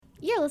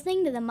You're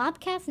listening to the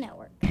Mopcast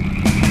Network.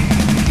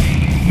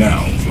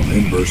 Now from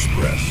Inverse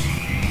Press.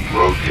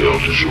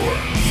 Roadkill du jour.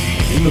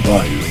 In the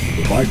bayou,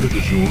 the biker du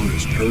jour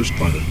is cursed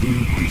by the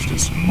voodoo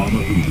priestess Mama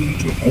Ubu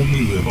to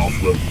only live off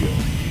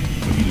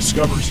roadkill. When he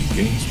discovers he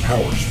gains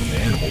powers from the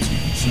animals he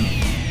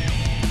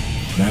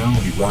consumes. Now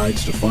he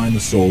rides to find the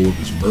soul of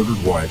his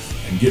murdered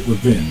wife and get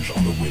revenge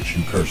on the witch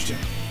who cursed him.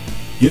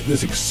 Get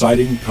this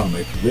exciting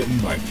comic written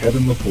by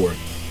Kevin Laporte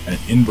at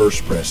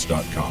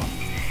InversePress.com.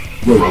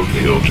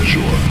 Roadkill du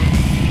jour.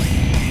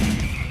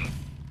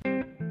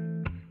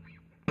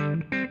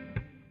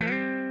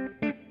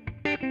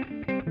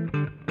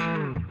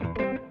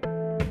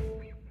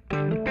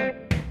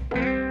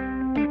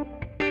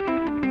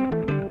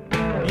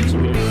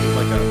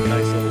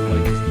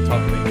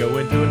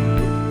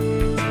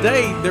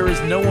 Today, there is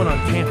no one on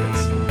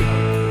campus.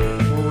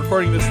 We're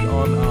recording this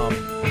on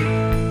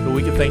the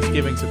week of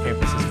Thanksgiving, so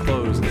campus is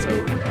closed, and so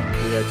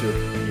we had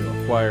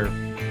to acquire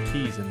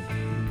keys and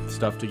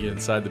stuff to get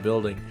inside the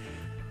building.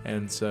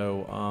 And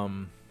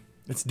so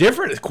it's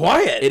different. It's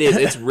quiet. It is.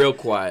 It's real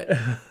quiet.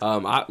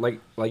 Like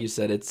you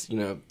said, it's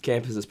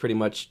campus is pretty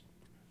much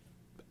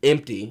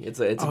empty. It's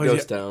a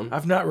ghost town.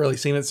 I've not really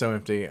seen it so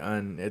empty,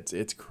 and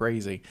it's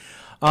crazy.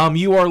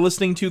 You are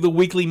listening to the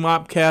weekly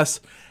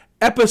Mopcast.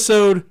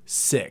 Episode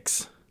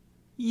 6.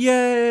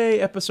 Yay,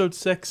 episode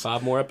 6.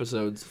 5 more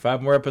episodes. 5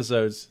 more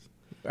episodes.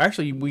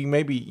 Actually, we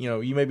may be,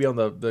 you may be on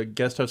the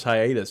guest host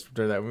hiatus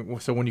during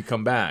that, so when you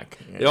come back.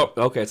 Yep.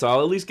 Okay, so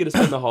I'll at least get to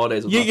spend the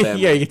holidays with my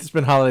family. Yeah, you get to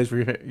spend holidays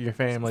with your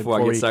family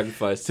before I get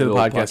sacrificed to the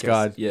podcast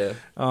god. Yeah.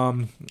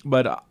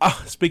 But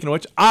speaking of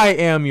which, I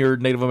am your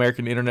Native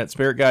American internet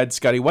spirit guide,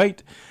 Scotty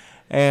White,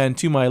 and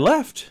to my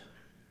left...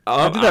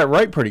 I did that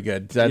right pretty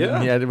good.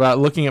 About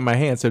looking at my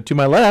hand. So to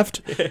my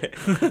left,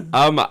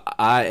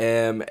 I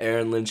am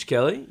Aaron Lynch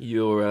Kelly.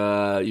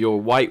 Your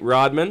white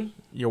Rodman.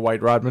 Your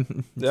white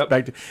Rodman.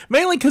 Yep.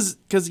 Mainly because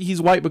he's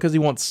white because he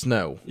wants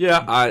snow.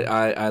 Yeah,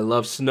 I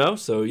love snow.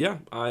 So yeah,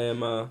 I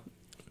am.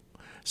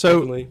 So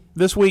definitely.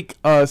 This week,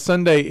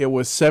 Sunday, it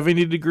was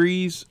 70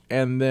 degrees,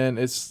 and then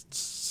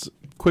it's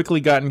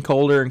quickly gotten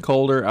colder and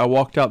colder. I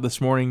walked out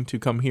this morning to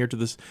come here to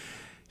this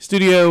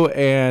studio,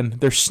 and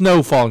there's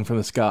snow falling from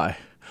the sky.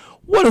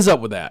 What is up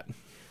with that?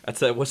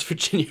 That's West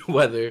Virginia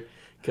weather,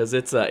 because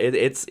it's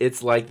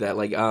like that.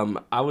 Like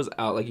I was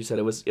out, like you said,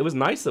 it was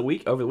nice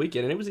over the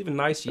weekend, and it was even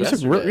nice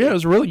yesterday.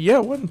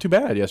 It wasn't too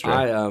bad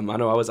yesterday. I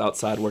know I was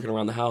outside working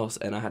around the house,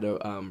 and I had to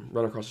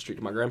run across the street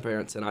to my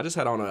grandparents, and I just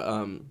had on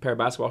a pair of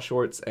basketball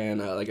shorts and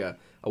like a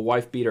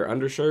wife beater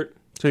undershirt.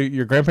 So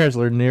your grandparents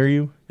live near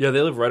you? Yeah,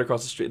 they live right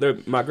across the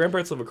street. My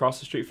grandparents live across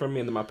the street from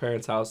me, and then my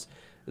parents' house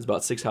is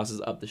about 6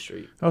 houses up the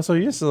street. Oh, so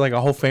this is like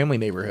a whole family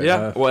neighborhood.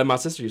 Yeah. Well, and my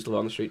sister used to live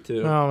on the street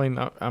too. Well, I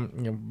mean,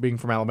 I'm being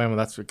from Alabama,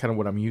 that's kind of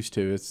what I'm used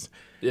to. It's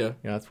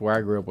that's where I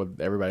grew up. With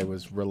everybody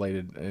was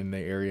related in the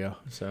area.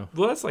 So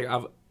well, that's like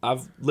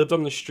I've lived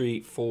on the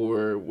street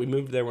we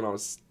moved there when I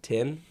was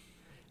 10,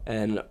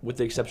 and with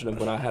the exception of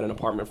when I had an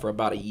apartment for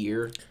about a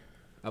year,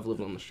 I've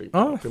lived on the street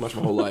pretty much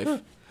my whole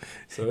life.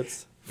 So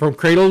it's from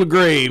cradle to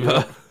grave.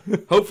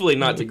 Hopefully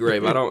not to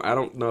grave. I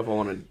don't know if I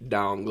want to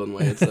die on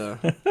Glenway.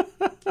 It's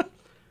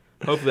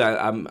hopefully,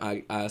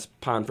 I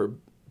pine for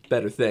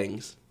better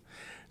things.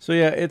 So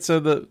yeah, it's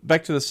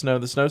back to the snow.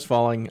 The snow's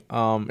falling.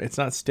 It's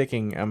not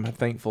sticking. I'm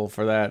thankful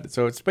for that.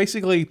 So it's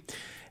basically,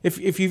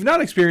 if you've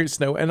not experienced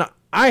snow, and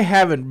I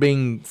haven't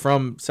been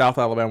from South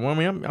Alabama. Well, I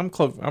mean, I'm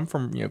close. I'm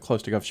from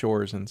close to Gulf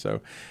Shores, and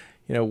so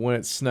when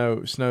it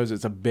snows,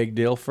 it's a big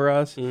deal for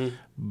us. Mm-hmm.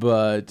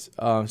 But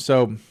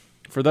so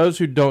for those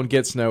who don't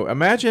get snow,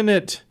 imagine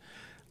it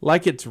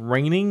like it's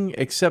raining,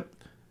 except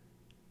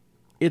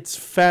it's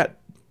fat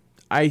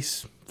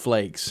ice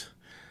flakes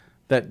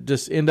that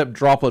just end up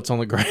droplets on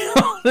the ground.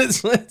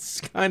 It's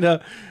kind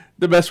of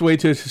the best way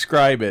to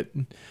describe it.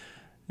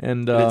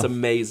 And it's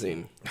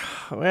amazing.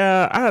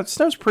 Well,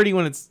 snow's pretty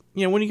when it's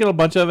when you get a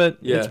bunch of it.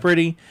 Yeah. It's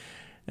pretty,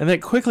 and then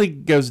it quickly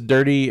goes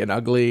dirty and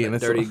ugly, and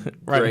it's dirty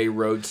gray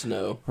road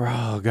snow.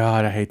 Oh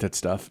God, I hate that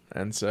stuff.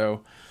 And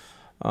so,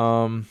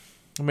 I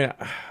mean,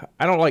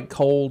 I don't like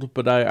cold,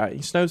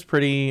 but snow's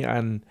pretty,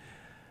 and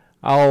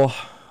I'll.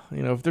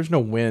 If there's no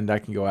wind, I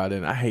can go out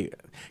in. I hate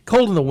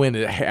cold in the wind.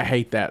 I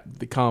hate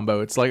the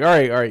combo. It's like, all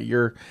right,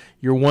 you're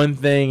one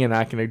thing, and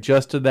I can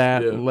adjust to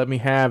that. Yeah. Let me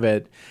have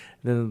it.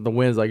 And then the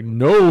wind's like,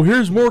 no,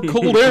 here's more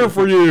cold air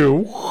for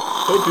you.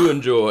 Hope you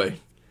enjoy.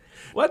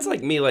 Well, that's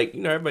like me. Like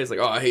everybody's like,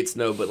 oh, I hate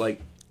snow, but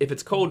like if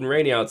it's cold and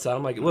rainy outside,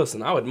 I'm like,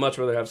 listen, I would much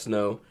rather have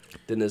snow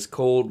than this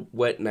cold,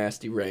 wet,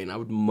 nasty rain. I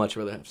would much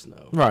rather have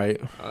snow.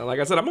 Right. Like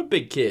I said, I'm a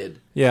big kid.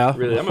 Yeah.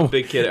 Really, I'm a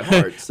big kid at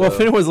heart. So. Well, if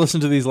anyone's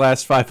listened to these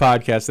last 5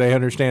 podcasts, they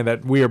understand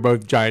that we are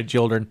both giant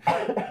children.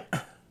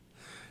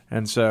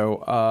 And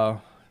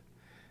so,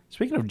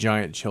 speaking of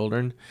giant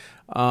children,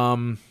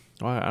 well,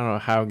 I don't know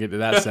how to get to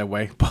that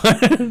segue,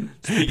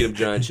 but... Speaking of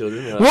giant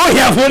children... Well,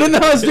 yeah, one in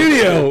the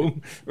studio!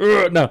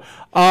 No.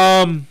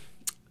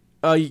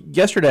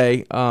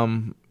 Yesterday...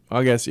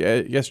 I guess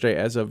yesterday,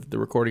 as of the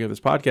recording of this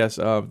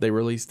podcast, they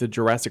released the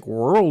Jurassic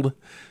World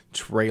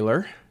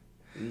trailer.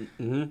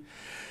 Mm-hmm.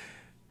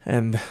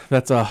 And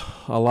that's a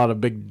lot of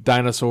big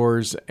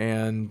dinosaurs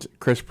and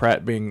Chris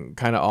Pratt being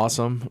kind of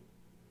awesome.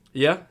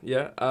 Yeah.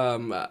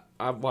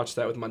 I watched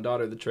that with my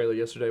daughter, the trailer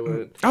yesterday.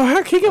 Oh,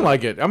 how Keegan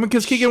like it? I mean,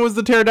 because Keegan was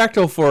the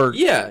pterodactyl for...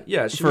 Yeah,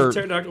 she was a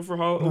pterodactyl for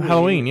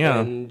Halloween, yeah.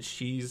 And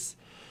she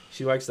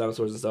likes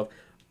dinosaurs and stuff.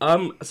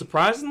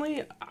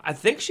 Surprisingly, I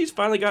think she's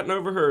finally gotten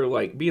over her,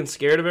 like, being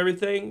scared of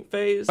everything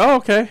phase. Oh,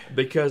 okay.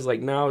 Because, like,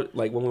 now,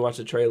 like, when we watched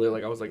the trailer,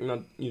 like, I was like,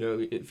 no, you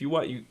know, if you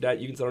want, you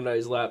can sit on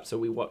Daddy's lap, so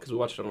because we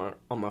watched it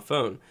on my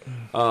phone.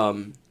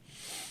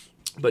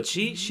 But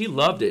she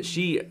loved it.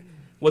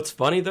 What's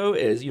funny, though,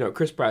 is, you know,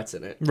 Chris Pratt's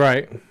in it.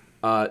 Right.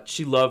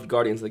 She loved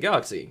Guardians of the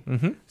Galaxy.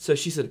 Mm-hmm. So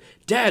she said,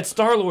 Dad,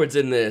 Star-Lord's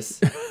in this.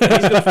 He's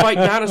going to fight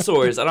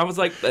dinosaurs. And I was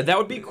like, that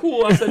would be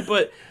cool. I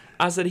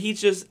said,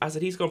 he's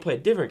going to play a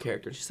different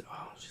character. And she said,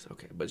 oh, she's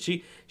okay. But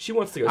she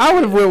wants to go. I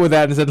would have went with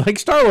that and said, like,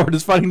 Star-Lord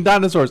is fighting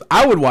dinosaurs.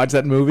 I would watch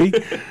that movie.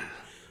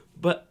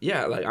 But,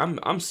 yeah, like,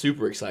 I'm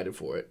super excited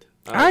for it.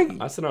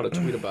 I sent out a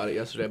tweet about it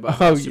yesterday about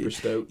how super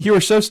stoked. You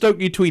were so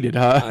stoked you tweeted,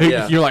 huh?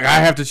 Yeah. You're like, I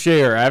have to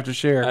share. I have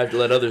to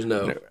let others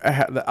know.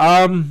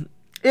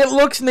 It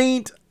looks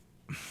neat.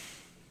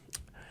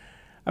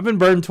 I've been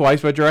burned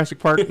twice by Jurassic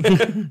Park.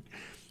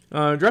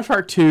 Jurassic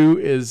Park 2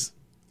 is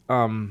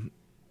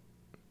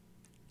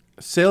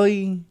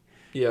silly.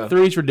 Yeah.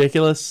 3 is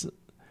ridiculous.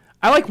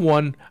 I like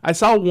 1. I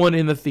saw 1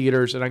 in the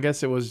theaters, and I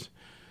guess it was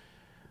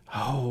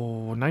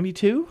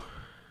 92?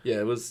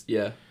 Yeah, it was,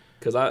 yeah.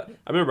 Because I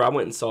remember I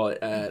went and saw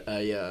it at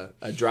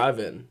a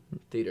drive-in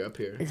theater up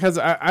here. Because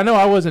I know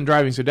I wasn't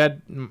driving, so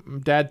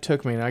Dad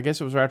took me, and I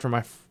guess it was right after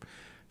my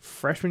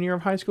freshman year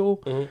of high school.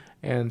 Mm-hmm.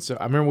 And so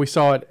I remember we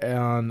saw it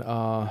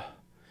on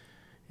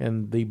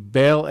in the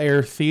Bel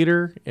Air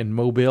Theater in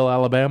Mobile,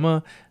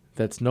 Alabama.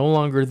 That's no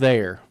longer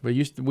there. But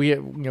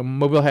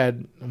Mobile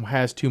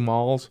has 2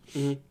 malls,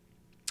 mm-hmm.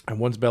 and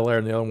one's Bel Air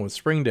and the other one was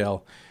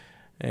Springdale.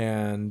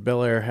 And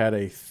Bel Air had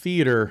a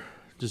theater,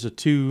 just a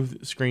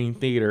 2-screen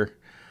theater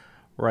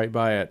right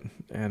by it,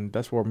 and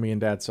that's where me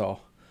and Dad saw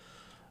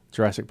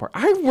Jurassic Park.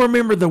 I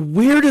remember the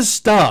weirdest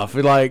stuff,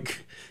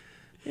 like,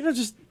 you know,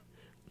 just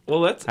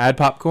I had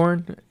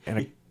popcorn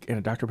and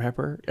a Dr.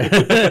 Pepper,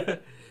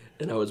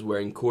 and I was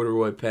wearing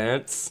corduroy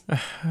pants,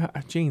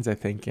 jeans, I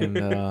think,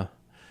 and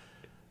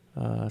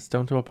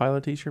Stone Temple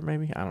Pilot T-shirt,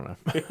 maybe. I don't know.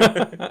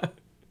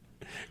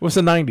 It was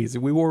the '90s.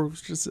 We wore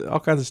just all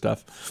kinds of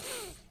stuff.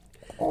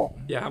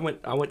 Yeah,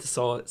 I went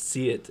to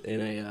see it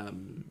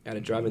in at a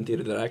drive-in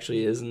theater that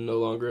actually is no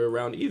longer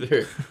around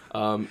either.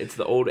 It's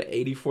the old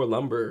 84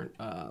 Lumber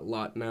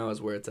lot now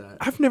is where it's at.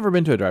 I've never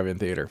been to a drive-in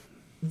theater.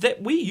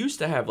 That we used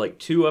to have like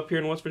 2 up here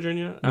in West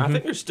Virginia. Mm-hmm. I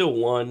think there's still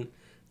 1,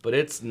 but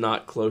it's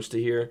not close to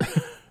here.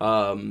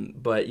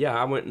 But yeah,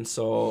 I went and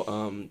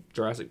saw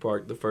Jurassic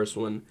Park, the first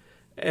one,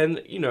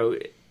 and you know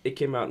it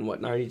came out in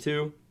what,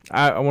 92?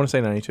 I want to say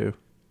 92.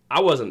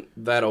 I wasn't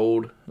that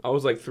old. I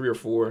was like 3 or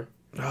 4.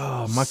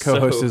 Oh, my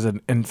co-host is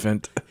an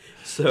infant.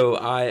 So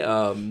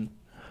I mean,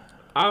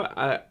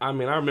 I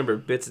remember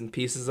bits and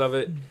pieces of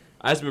it.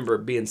 I just remember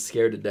being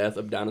scared to death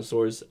of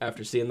dinosaurs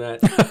after seeing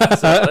that.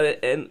 So,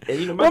 and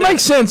you know, well, it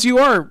makes sense. You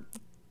are,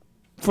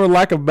 for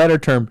lack of a better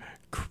term,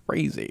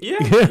 crazy.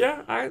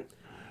 Yeah. I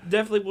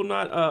definitely will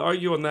not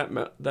argue on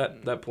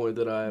that point.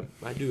 That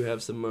I do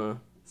have some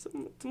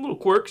little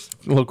quirks.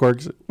 Little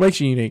quirks makes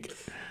you unique.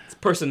 It's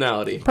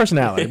personality.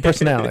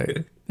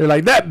 They're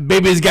like, that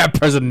baby's got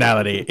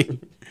personality.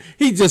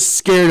 He's just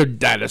scared of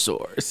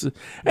dinosaurs.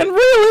 And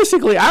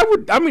realistically,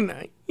 I mean,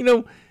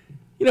 you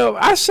know,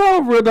 I saw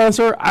a real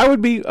dinosaur, I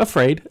would be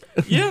afraid.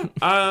 Yeah,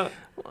 I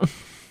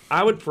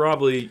would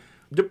probably.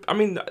 I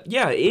mean,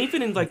 yeah,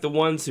 even in like the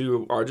ones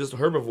who are just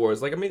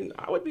herbivores, like I mean,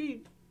 I would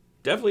be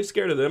definitely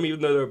scared of them,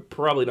 even though they're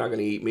probably not going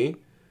to eat me.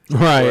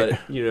 Right.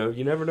 But you know,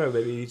 you never know.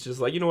 Maybe he's just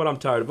like, you know what? I'm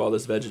tired of all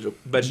this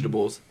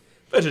vegetables.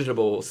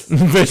 Vegetables.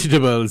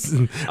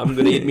 I'm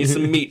gonna eat me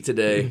some meat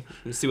today.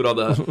 Let's see what all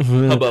the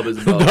hubbub is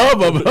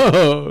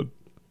about.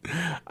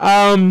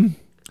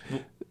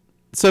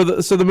 So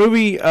the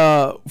movie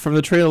from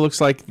the trailer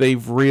looks like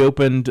they've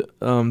reopened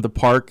the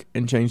park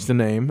and changed the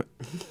name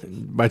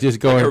by just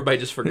going. Like everybody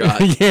just forgot.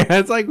 Yeah,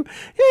 it's like,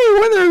 hey,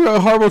 when there are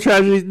horrible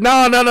tragedies.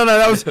 No,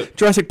 that was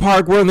Jurassic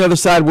Park. We're on the other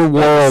side. We're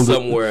World.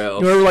 Somewhere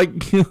else.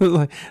 You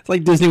know, it's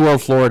like Disney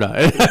World,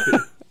 Florida.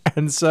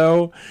 And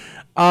so,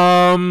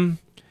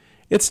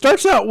 it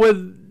starts out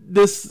with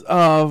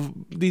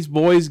these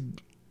boys.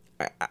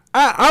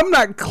 I'm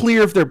not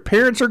clear if their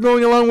parents are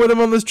going along with them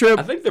on this trip.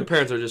 I think their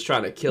parents are just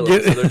trying to kill them,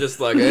 so they're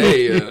just like,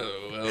 hey. And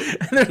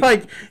they're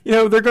like, you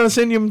know, they're going to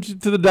send him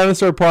to the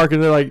dinosaur park,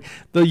 and they're like,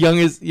 the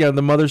youngest, the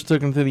mothers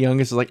took him to the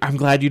youngest. Is like, I'm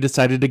glad you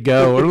decided to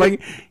go. And I'm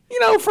like, you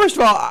know, first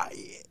of all,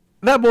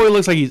 that boy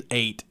looks like he's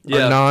 8 or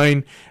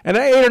 9, and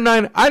at 8 or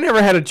 9, I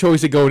never had a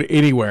choice of going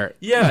anywhere.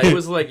 Yeah, it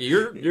was like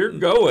you're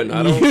going.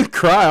 I don't. You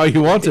cry all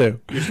you want to.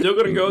 You're still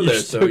gonna go there,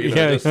 so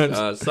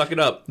just suck it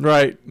up.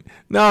 Right?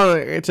 No,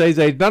 it's his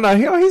age. No,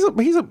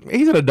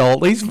 he's an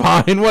adult. He's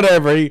fine.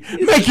 Whatever.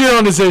 Make your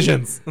own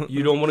decisions.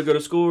 You don't want to go to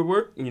school or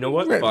work? You know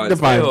what? Fine.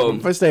 Stay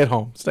home. Stay at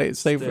home. Stay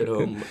at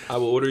home. I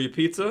will order you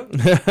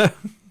pizza.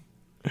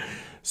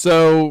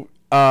 So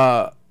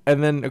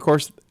And then of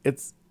course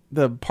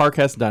the park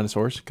has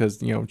dinosaurs because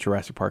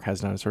Jurassic Park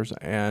has dinosaurs,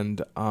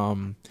 and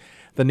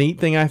the neat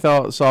thing I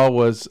saw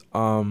was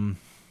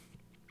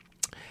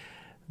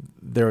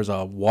there was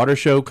a water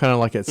show kind of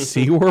like at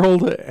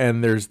SeaWorld,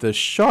 and there's this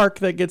shark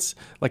that gets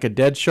like a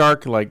dead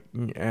shark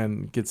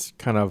and gets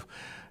kind of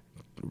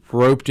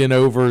roped in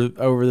over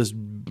this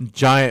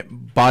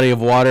giant body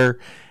of water.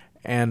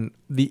 And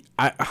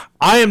I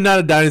am not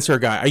a dinosaur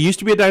guy. I used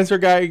to be a dinosaur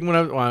guy when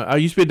I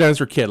used to be a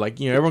dinosaur kid.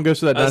 Everyone goes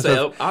through that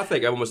dinosaur. I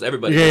think almost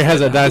everybody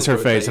has a dinosaur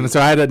face, and so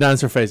I had a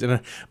dinosaur face.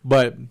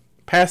 But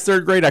past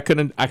third grade, I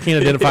can't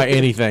identify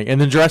anything.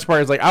 And then Jurassic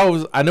Park is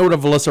I know what a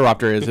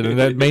velociraptor is, and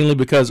that mainly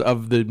because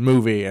of the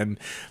movie. And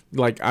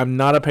I'm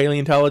not a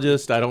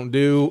paleontologist. I don't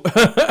do,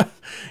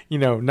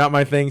 not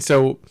my thing.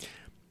 So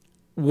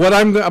what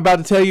I'm about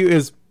to tell you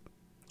is,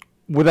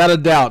 without a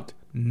doubt,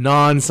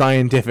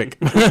 non-scientific.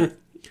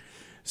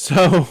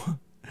 So,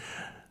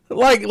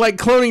 like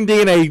cloning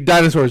DNA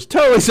dinosaurs,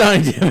 totally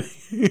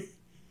scientific.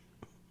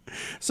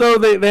 So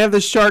they have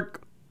this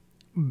shark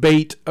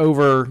bait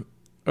over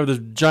this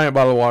giant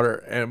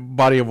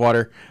body of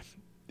water,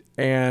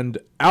 and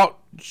out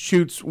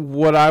shoots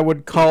what I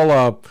would call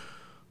a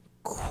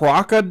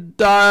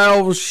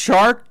crocodile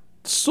shark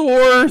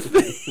sore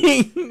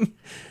thing.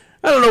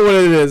 I don't know what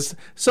it is.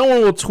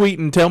 Someone will tweet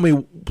and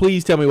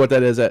please tell me what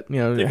that is at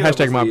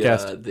hashtag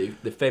Mopcast.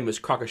 The famous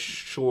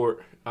crocodile.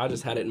 I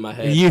just had it in my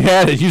head. You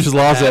had it. You just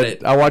lost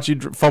it. I watched you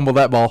fumble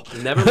that ball.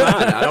 Never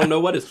mind. I don't know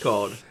what it's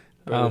called.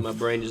 My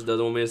brain just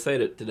doesn't want me to say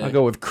it today. I'll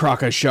go with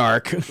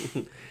Croc-a-Shark.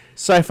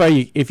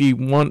 Sci-Fi, if you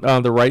want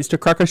the rights to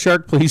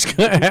Croc-a-Shark, please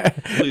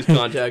contact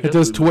us.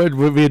 Just via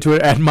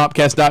Twitter at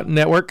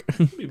Mopcast.network.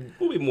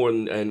 We'll be more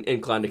than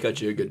inclined to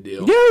cut you a good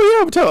deal.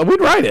 Yeah,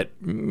 we'd write it.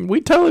 We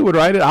totally would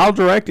write it. I'll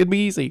direct. It'd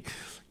be easy.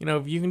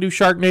 If you can do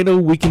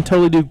Sharknado, we can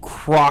totally do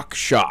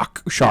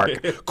Croc-Shark.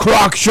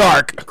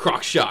 Croc-Shark.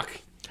 Croc-Shark.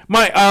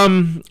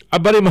 A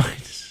buddy of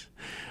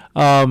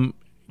mine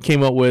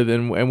came up with,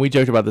 and we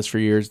joked about this for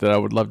years, that I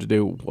would love to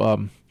do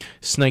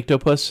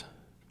Snaketopus.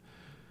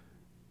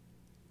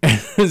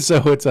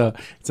 So it's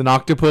an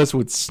octopus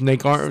with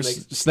snake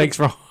arms, snakes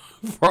for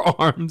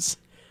arms.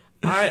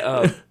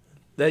 That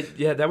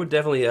would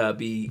definitely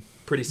be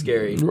pretty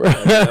scary.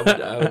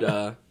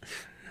 That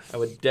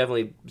would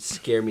definitely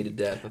scare me to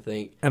death, I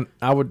think. And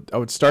I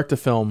would start to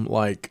film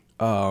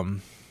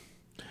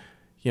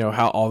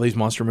how all these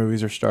monster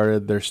movies are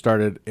started. They're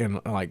started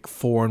in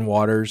foreign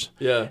waters.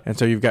 Yeah. And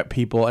so you've got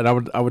people, and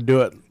I would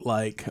do it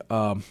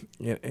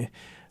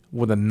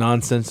with a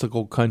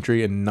nonsensical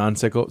country and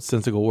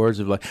nonsensical words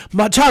of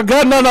my child,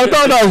 no,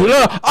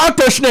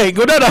 octo snake,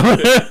 no,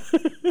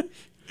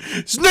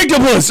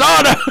 Snakeopus,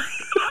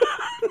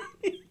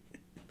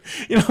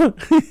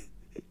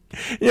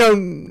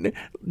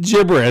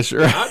 gibberish.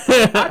 Right?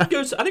 I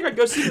think I'd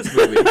go see this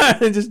movie.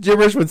 Just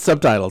gibberish with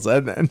subtitles,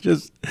 and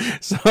just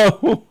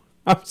so.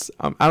 I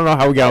don't know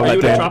how we got on that. Are you in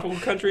a tangent. tropical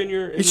country in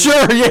your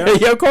Sure,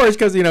 yeah, of course,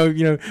 because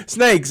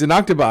snakes and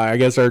octopi, I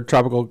guess, are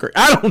tropical.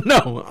 I don't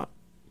know.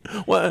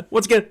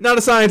 Once again, not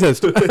a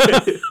scientist.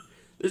 It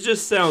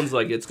just sounds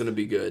like it's going to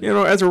be good.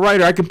 As a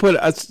writer, I can put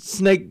a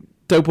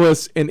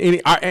snaketopus in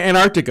any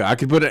Antarctica. I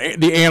could put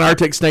the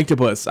Antarctic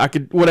snaketopus. I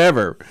could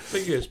whatever. I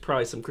think there's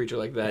probably some creature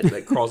like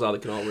that crawls out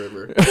of the Canal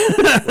River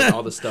with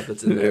all the stuff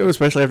that's in there.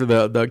 Especially after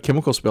the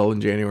chemical spill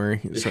in January.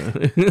 So.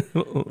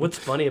 What's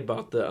funny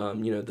about the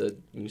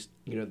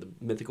the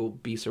mythical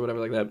beasts or whatever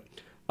like that?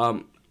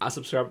 I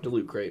subscribe to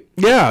Loot Crate.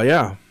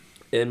 Yeah.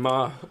 In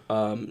my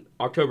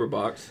October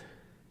box,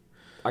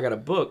 I got a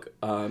book,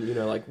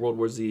 like World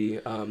War Z.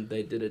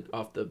 They did it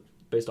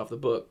based off the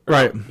book.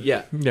 Right.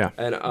 Yeah.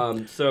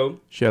 And so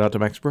shout out to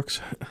Max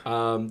Brooks.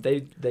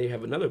 they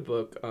have another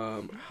book,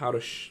 How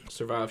to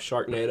Survive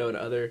Sharknado and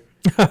other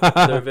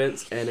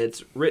events, and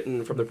it's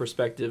written from the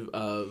perspective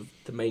of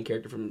the main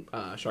character from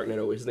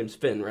Sharknado. His name's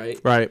Finn, right?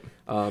 Right.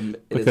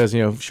 Because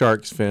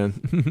sharks, Finn.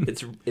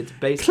 it's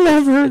based.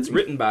 Clever. It's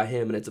written by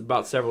him, and it's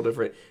about several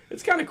different.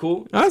 It's kind of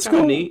cool. That's kind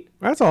of cool. Neat.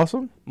 That's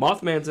awesome.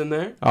 Mothman's in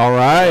there. All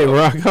right,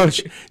 rock on.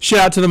 Shout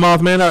out to the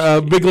Mothman,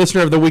 a big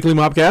listener of the weekly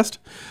Mopcast.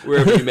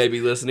 Wherever you may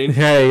be listening.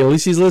 Hey, at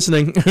least he's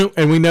listening,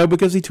 and we know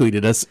because he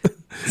tweeted us.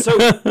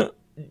 So,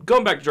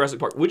 going back to Jurassic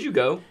Park, would you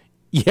go?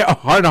 Yeah,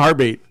 heart and a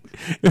heartbeat.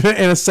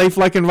 In a safe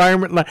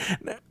environment.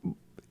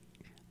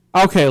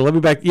 Okay, let me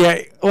back.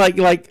 Yeah,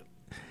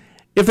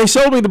 if they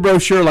sold me the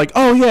brochure,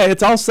 oh yeah,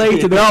 it's all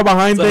safe and they're all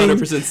behind things.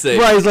 100% safe.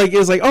 Right?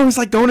 It's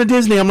like going to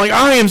Disney. I'm like,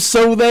 I am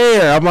so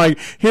there. I'm like,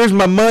 here's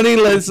my money.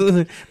 Just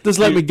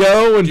let me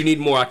go. And if you need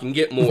more, I can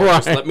get more.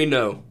 Right. Just let me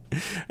know.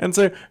 And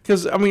so,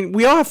 because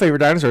we all have favorite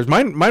dinosaurs.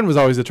 Mine was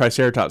always the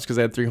Triceratops because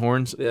they had 3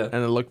 horns. Yeah.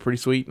 And it looked pretty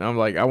sweet. And I'm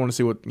like, I want to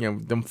see what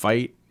them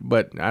fight.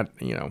 But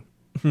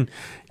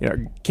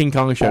King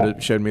Kong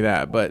showed me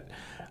that. But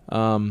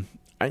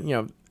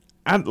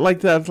I'd like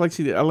to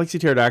see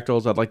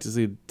pterodactyls. I'd like to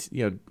see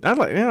I'd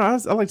like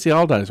to see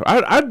all dinosaurs.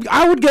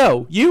 I would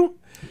go. You?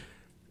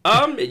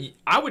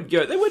 I would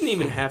go. They wouldn't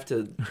even have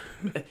to.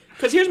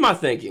 Because here's my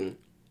thinking.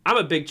 I'm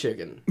a big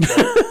chicken.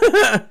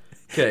 Right?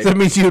 Okay. So that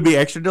means you would be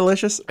extra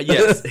delicious?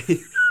 Yes.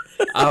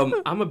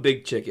 I'm a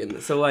big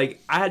chicken. So,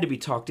 like, I had to be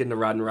talked into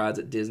riding rides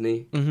at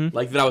Disney.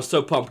 Like, that I was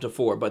so pumped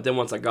before. But then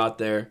once I got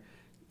there,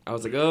 I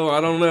was like, oh,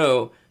 I don't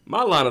know.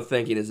 My line of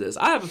thinking is this.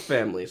 I have a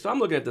family, so I'm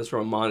looking at this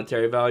from a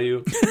monetary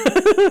value.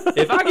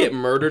 If I get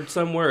murdered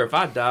somewhere, if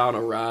I die on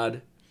a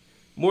ride,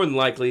 more than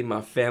likely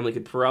my family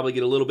could probably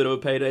get a little bit of a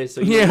payday.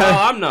 So,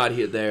 I'm not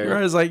here there.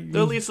 Right, it's like,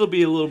 at least it'll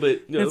be a little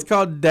bit. It's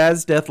called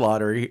Dad's Death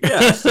Lottery.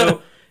 Yeah,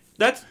 so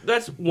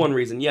that's one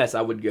reason. Yes,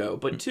 I would go.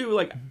 But two,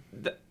 like,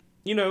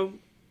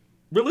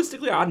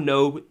 realistically, I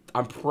know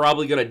I'm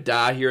probably going to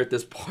die here at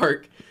this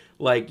park.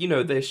 Like,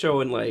 they're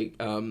showing, like,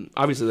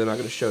 obviously they're not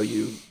going to show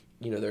you,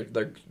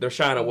 they're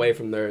shying away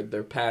from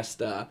their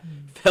past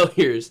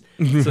failures.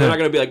 So they're not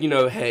going to be like,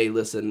 hey,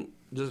 listen,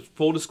 just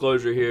full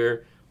disclosure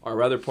here,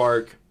 our other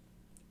park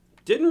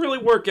didn't really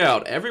work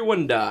out.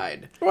 Everyone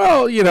died.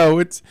 Well,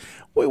 it's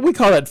we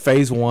call that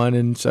phase 1,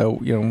 and so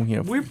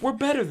we're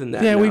better than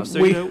that. Yeah,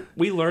 now.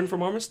 We learn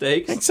from our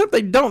mistakes. Except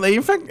they don't.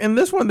 In fact, in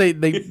this one, they're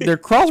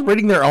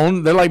crossbreeding their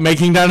own. They're like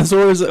making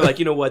dinosaurs. They're like,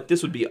 you know what?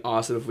 This would be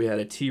awesome if we had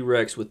a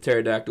T-Rex with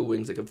pterodactyl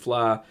wings that could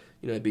fly.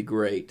 It'd be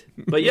great.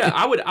 But yeah,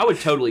 I would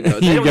totally go.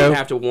 They don't even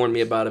have to warn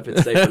me about if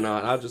it's safe or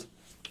not.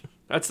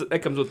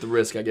 That comes with the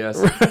risk, I guess.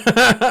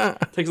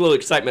 Takes a little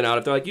excitement out.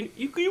 If they're like,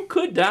 you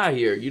could die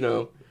here.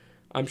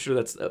 I'm sure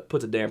that's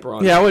puts a damper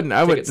on. Yeah,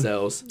 I would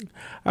sales.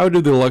 I would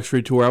do the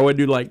luxury tour. I would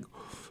do like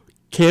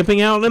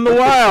camping out in the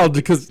wild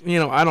because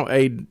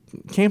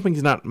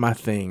camping's not my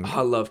thing.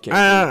 I love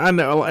camping. I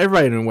know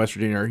everybody in West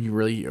Virginia are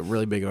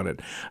really big on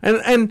it,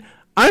 and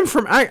I'm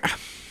from I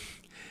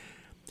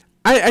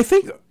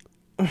think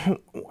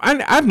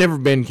I've never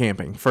been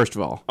camping. First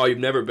of all, oh, you've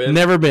never been?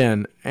 Never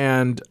been,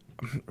 and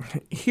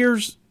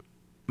here's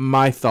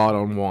my thought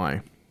on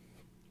why.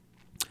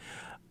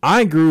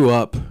 I grew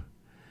up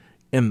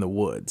in the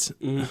woods.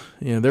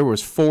 There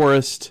was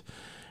forest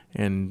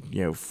and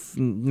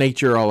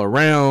nature all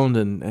around,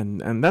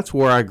 and that's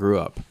where I grew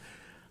up.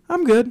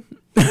 I'm good.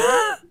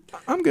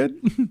 I'm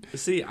good.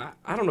 See,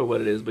 I don't know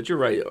what it is, but you're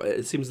right.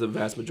 It seems the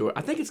vast majority.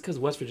 I think it's because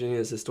West Virginia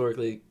is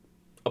historically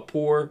a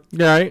poor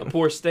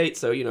state.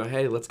 So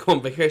hey, let's go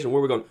on vacation. Where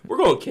are we going? We're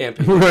going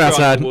camping. We're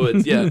outside the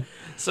woods. Yeah.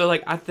 So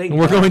I think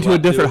we're going to a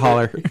different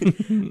holler.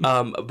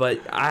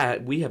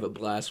 But we have a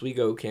blast. We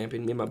go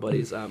camping. Me and my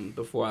buddies.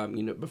 Before I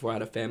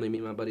had a family, me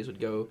and my buddies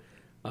would go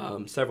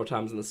several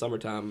times in the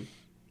summertime.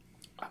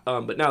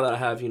 But now that I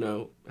have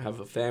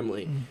a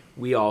family,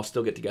 we all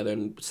still get together,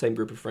 and same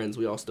group of friends.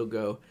 We all still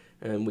go,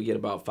 and we get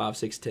about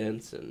 5-6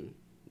 tents and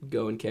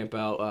go and camp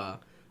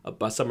out up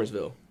by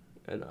Summersville.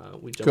 And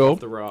we jump off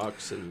the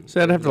rocks. And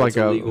so I'd have to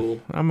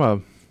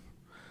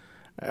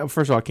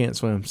first of all, I can't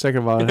swim. Second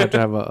of all, I'd have to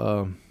have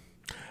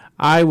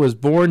I was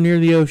born near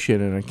the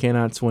ocean and I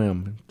cannot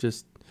swim.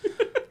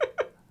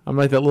 I'm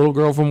like that little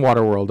girl from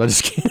Waterworld. I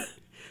just can't.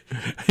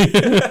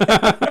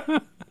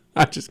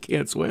 I just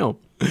can't swim.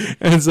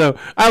 And so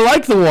I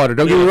like the water.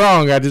 Don't get me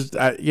wrong. I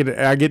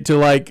get to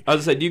like. I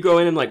was gonna say, do you go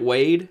in and like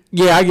wade?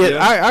 Yeah, I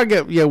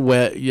get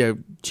wet,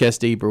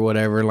 chest deep or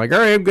whatever. And like, all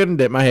right, I'm good, and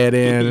dip my head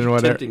in and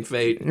whatever. Tempting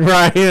fate,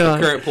 right? The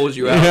current pulls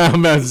you out. Yeah,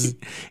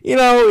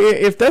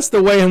 if that's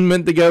the way I'm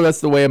meant to go,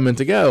 that's the way I'm meant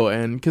to go.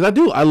 And because I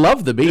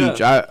love the beach.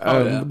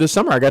 Yeah. This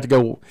summer I got to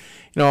go.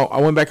 I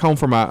went back home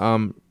for my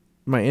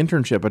my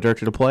internship. I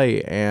directed a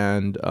play,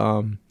 and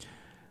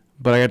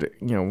but I got to,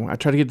 I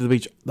tried to get to the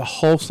beach the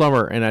whole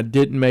summer, and I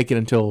didn't make it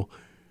until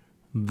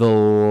the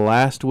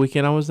last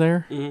weekend I was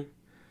there. Mm-hmm.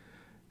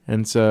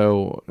 And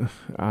so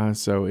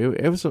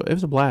it was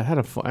a blast. I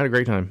had a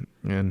great time,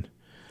 and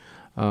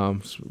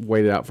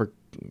waited out for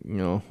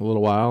a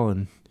little while,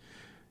 and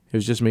it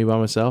was just me by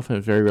myself, and it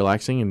was very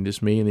relaxing, and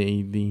just me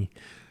and the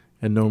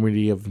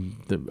enormity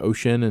of the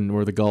ocean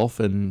or the Gulf,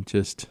 and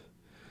just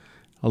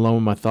alone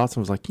with my thoughts.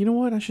 I was like, you know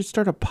what? I should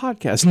start a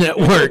podcast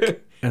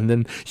network. And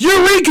then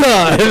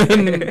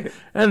Eureka!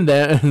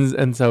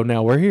 and so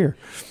now we're here.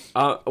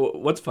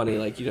 What's funny,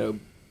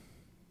 everybody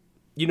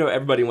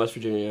in West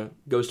Virginia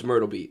goes to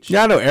Myrtle Beach.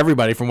 Yeah, I know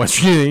everybody from West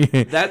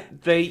Virginia.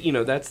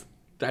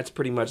 That's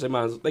pretty much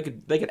they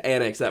could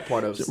annex that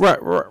part of.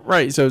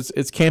 Right. So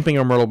it's camping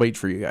on Myrtle Beach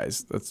for you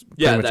guys. That's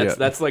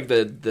that's like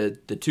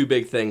the two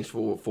big things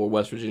for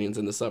West Virginians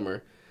in the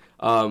summer.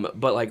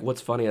 But like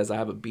what's funny is I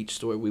have a beach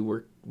story. We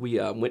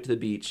went to the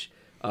beach.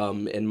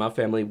 And my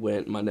family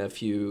went, my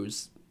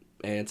nephews,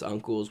 aunts,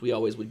 uncles, we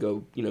always would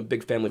go,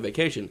 big family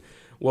vacation.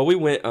 Well, we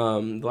went,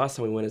 the last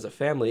time we went as a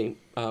family,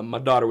 my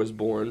daughter was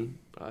born.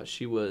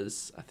 She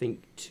was, I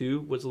think,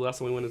 2 was the last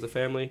time we went as a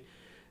family.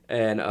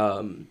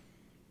 And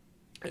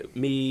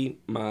me,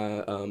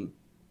 my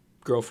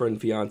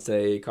girlfriend,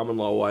 fiance, common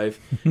law wife,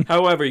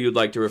 however you'd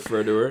like to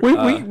refer to her.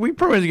 We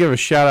probably give a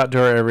shout out to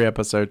her every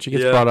episode. She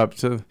gets brought up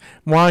to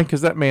why?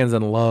 Because that man's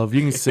in love.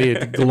 You can see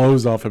it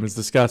glows off him. It's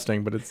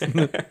disgusting, but it's.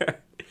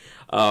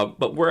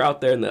 But we're out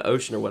there in the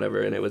ocean or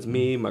whatever, and it was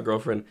me, my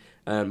girlfriend,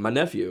 and my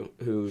nephew,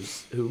 who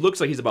looks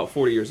like he's about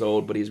 40 years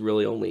old, but he's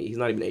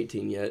not even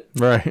 18 yet.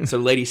 Right. So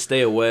ladies,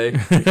 stay away.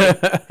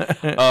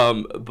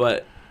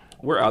 But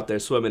we're out there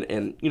swimming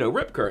and,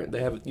 rip current.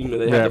 They have,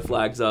 they have the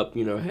flags up,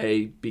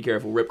 hey, be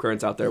careful, rip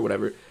current's out there,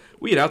 whatever.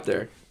 We get out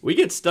there. We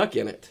get stuck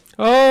in it.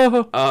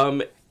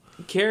 Oh.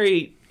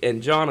 Carrie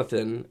and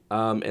Jonathan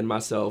and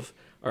myself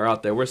are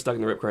out there. We're stuck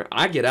in the rip current.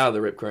 I get out of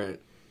the rip current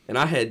and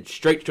I head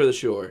straight to the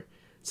shore.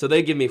 So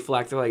they give me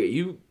flack. They're like,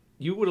 you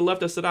would have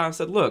left us to die. I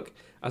said, look.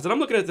 I'm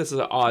looking at this as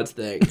an odds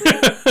thing.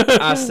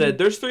 I said,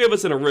 there's 3 of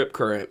us in a rip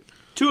current.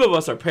 2 of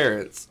us are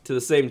parents to the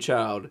same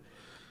child.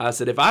 I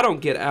said, if I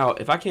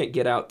can't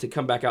get out to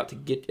come back out to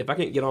get, if I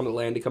can't get on the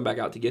land to come back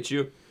out to get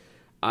you,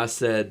 I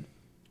said,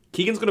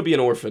 Keegan's going to be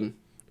an orphan.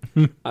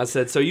 I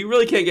said, so you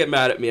really can't get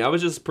mad at me. I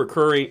was just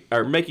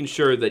making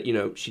sure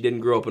that, she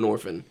didn't grow up an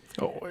orphan.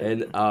 Oh,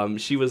 and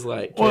she was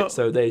like,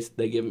 so they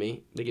give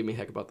me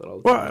heck about that all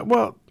the time.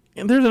 Well,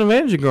 and there's an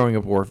advantage in growing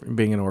up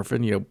being an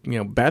orphan.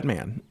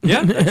 Batman.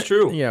 Yeah, that's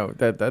true.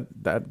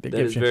 That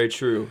is very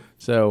true.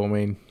 So I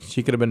mean,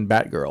 she could have been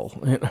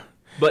Batgirl.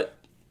 But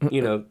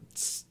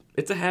it's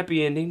a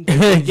happy ending.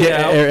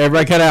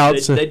 Everybody cut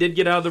out. They did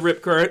get out of the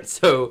rip current.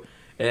 So,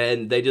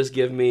 and they just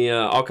give me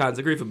all kinds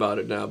of grief about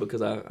it now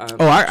because I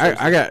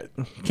got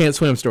can't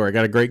swim story. I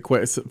got a great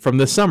quiz from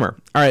this summer.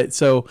 All right,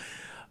 so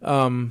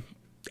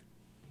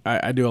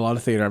I do a lot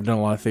of theater. I've done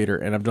a lot of theater,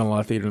 and I've done a lot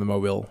of theater in the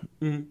Mobile.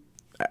 Mm-hmm.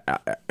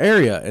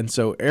 Area, and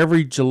so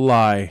every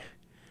every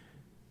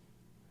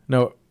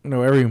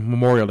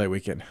Memorial Day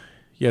weekend.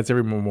 Yeah, it's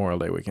every Memorial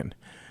Day weekend.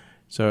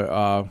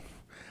 So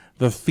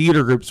the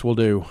theater groups will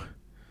do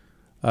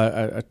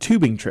a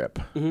tubing trip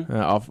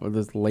off of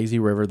this lazy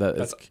river.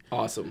 That's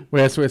awesome.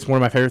 Well, it's one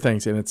of my favorite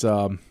things, and it's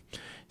the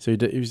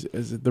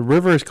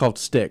river is called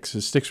Styx.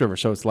 It's Styx River,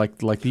 so it's like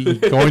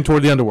going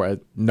toward the underworld.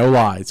 No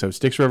lie. So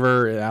Styx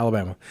River,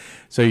 Alabama.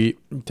 So you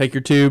take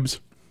your tubes.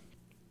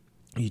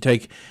 You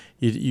take.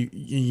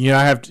 You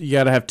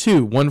gotta have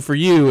 2, one for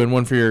you and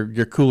one for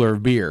your cooler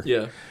of beer.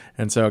 Yeah.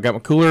 And so I got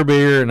my cooler of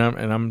beer and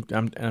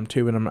I'm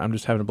tubing. I'm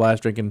just having a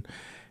blast drinking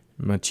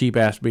my cheap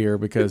ass beer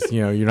because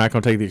you're not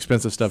gonna take the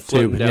expensive stuff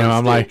too.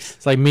 I'm like,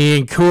 it's like me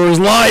and Coors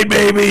Light,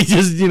 baby.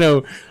 Just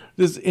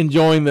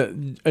enjoying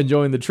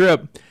the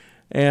trip.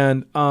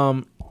 And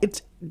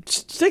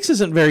Styx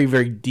isn't very,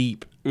 very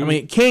deep. I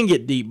mean, it can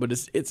get deep, but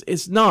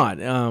it's not.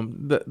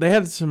 They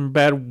had some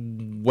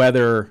bad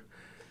weather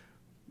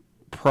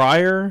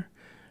prior.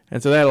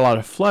 And so they had a lot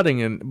of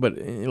flooding, but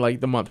like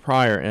the month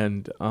prior,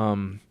 and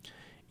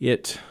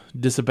it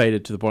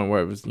dissipated to the point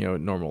where it was,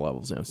 normal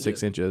levels,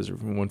 6 inches or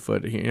 1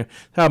 foot.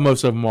 How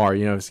most of them are,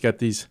 it's got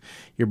these,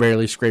 you're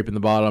barely scraping the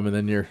bottom, and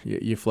then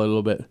you float a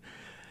little bit.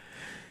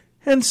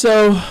 And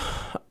so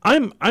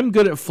I'm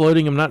good at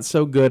floating. I'm not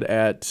so good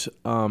at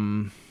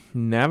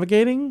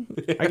navigating,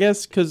 I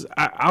guess, because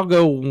I'll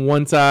go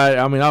one side.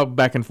 I mean, I'll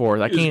back and forth.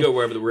 I can't just go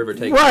wherever the river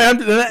takes right.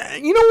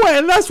 You know what?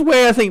 And that's the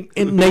way I think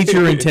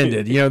nature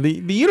intended.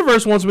 The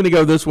universe wants me to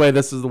go this way.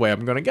 This is the way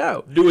I'm going to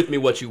go. Do with me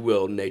what you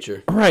will,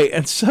 nature. Right.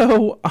 And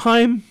so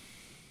I'm,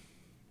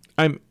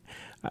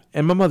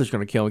 and my mother's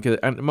going to kill me because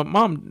my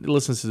mom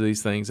listens to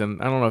these things,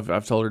 and I don't know if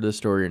I've told her this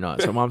story or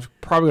not. So mom's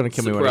probably going to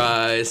kill me.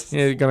 Surprise!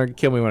 Going to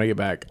kill me when I get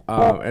back.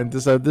 And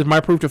this is my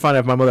proof to find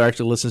out if my mother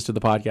actually listens to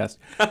the podcast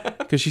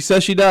because she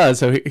says she does.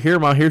 So here,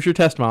 Mom, here's your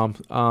test,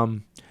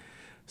 Mom.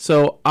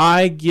 So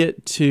I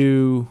get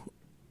to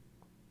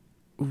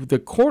the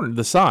corner,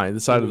 the side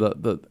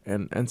of the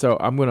and so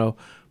I'm going to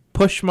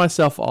push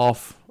myself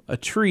off a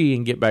tree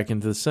and get back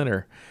into the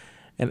center.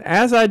 And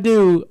as I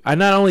do, I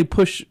not only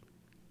push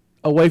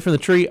away from the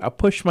tree, I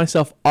push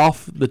myself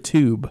off the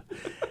tube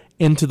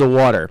into the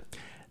water.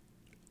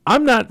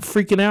 I'm not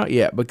freaking out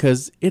yet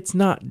because it's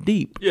not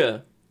deep. Yeah.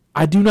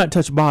 I do not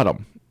touch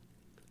bottom.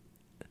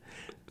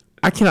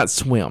 I cannot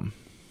swim.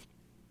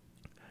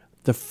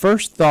 The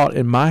first thought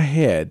in my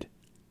head,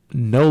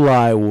 no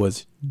lie,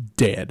 was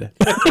dead.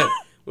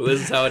 Well,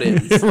 this is how it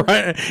ends.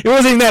 Right. It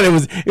wasn't even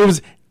that. It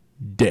was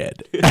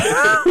dead.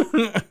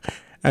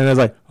 And I was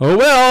like, oh,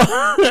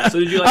 well. So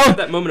did you have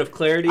that moment of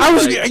clarity? I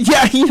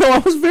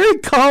was very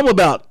calm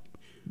about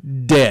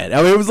dead.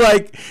 I mean, it was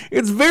like,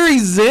 it's very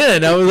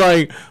zen. I was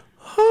like,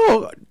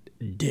 oh,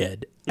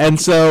 dead. And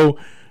so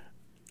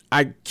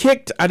I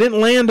kicked. I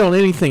didn't land on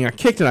anything. I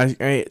kicked it.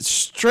 I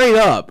straight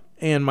up,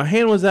 and my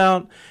hand was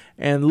out.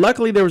 And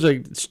luckily, there was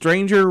a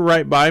stranger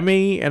right by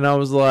me, and I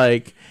was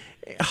like,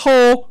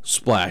 hole,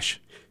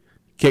 splash,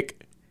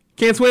 kick,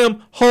 can't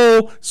swim,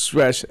 hole,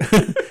 splash.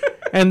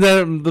 And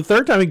then the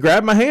third time he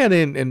grabbed my hand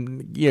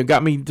and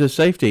got me to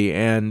safety.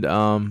 And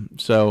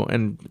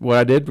and what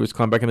I did was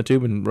climb back in the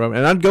tube and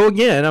I'd go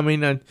again. I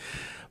mean,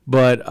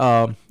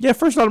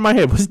 first thought in my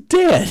head was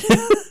dead.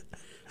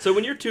 So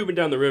when you're tubing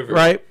down the river,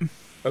 right?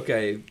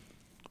 Okay.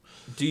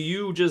 Do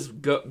you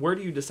just go? Where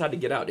do you decide to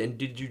get out? And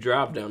did you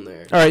drive down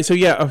there? All right. So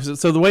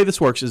so the way this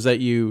works is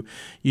that you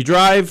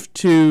drive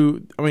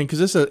to. I mean,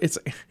 because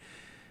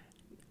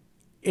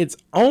it's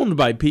owned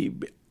by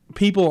people.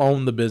 People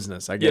own the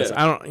business, I guess.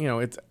 Yeah.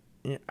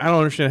 I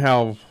don't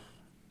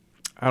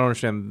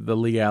understand the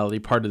legality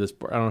part of this.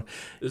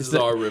 This is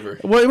our river.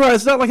 Well,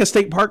 it's not like a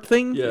state park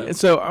thing. Yeah. And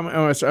so,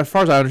 as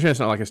far as I understand, it's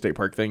not like a state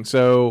park thing.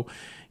 So,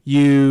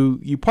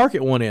 you park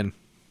at one end,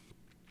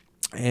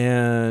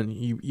 and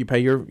you pay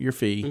your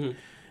fee,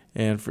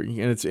 and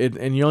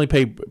and you only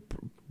pay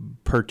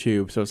per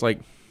tube, so it's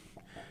like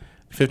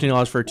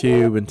 $15 for a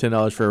tube and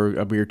 $10 for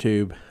a beer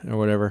tube or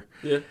whatever.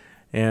 Yeah.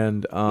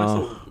 And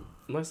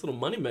nice little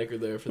money maker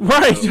there for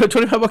right,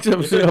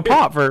 $25 a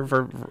pop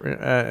for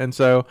and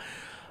so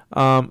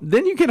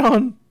then you get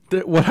on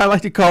what I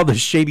like to call the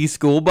shady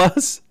school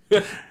bus.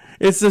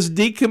 It's this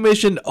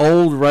decommissioned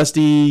old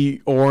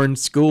rusty orange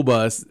school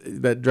bus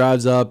that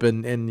drives up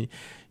and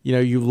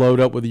you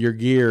load up with your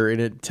gear and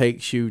it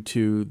takes you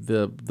to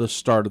the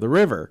start of the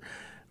river.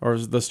 Or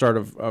the start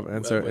of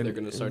and so where they're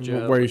going to start you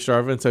where you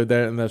start, and so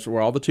that's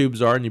where all the tubes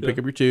are, and you pick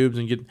up your tubes,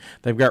 and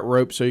they've got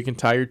ropes so you can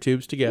tie your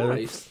tubes together.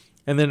 Nice.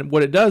 And then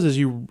what it does is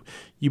you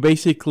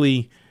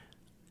basically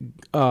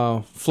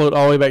float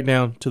all the way back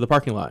down to the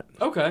parking lot.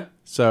 Okay.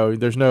 So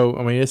there's no,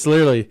 I mean, it's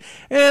literally,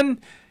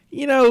 and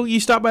you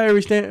stop by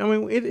every stand. I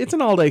mean, it's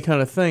an all day kind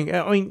of thing.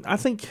 I mean, I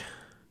think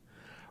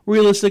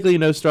realistically,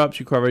 no stops,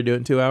 you could probably do it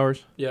in 2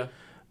 hours. Yeah.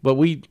 But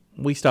we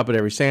stop at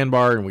every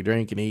sandbar and we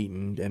drink and eat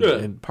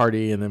and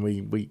party, and then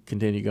we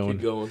continue going.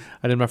 Keep going.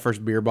 I did my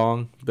first beer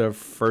bong the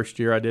first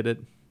year I did it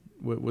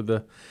with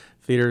the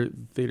theater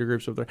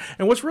groups up there.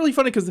 And what's really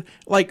funny, because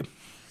like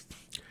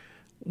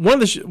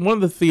one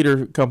of the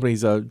theater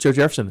companies, Joe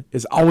Jefferson,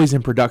 is always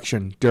in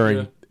production during.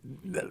 Yeah.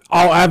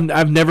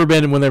 I've never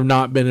been when they've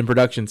not been in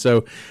production.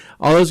 So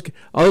all those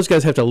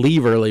guys have to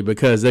leave early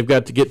because they've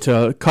got to get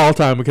to call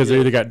time because they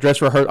either got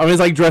dress rehearsal. I mean, it's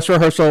like dress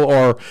rehearsal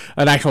or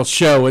an actual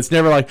show. It's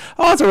never like,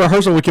 oh, it's a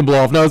rehearsal we can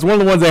blow off. No, it's one of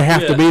the ones they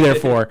have to be there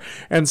for.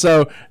 And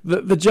so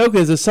the joke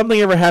is, if something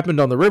ever happened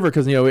on the river,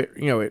 because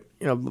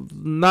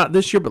not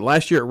this year but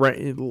last year it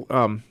rained.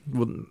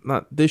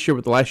 Not this year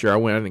but the last year I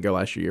went. I didn't go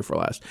last year for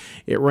last.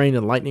 It rained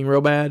and lightning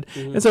real bad,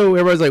 and so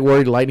everybody's like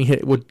worried lightning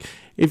hit would.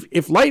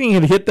 If lightning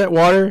had hit that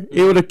water,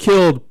 it would have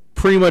killed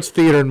pretty much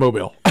theater in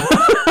Mobile.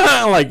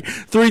 Like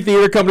 3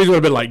 theater companies would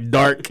have been like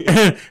dark.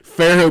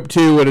 Fairhope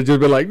 2 would have just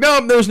been like,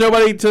 no, there's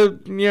nobody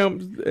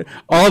to,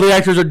 all the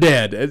actors are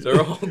dead.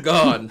 They're all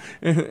gone.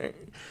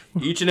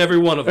 Each and every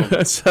one of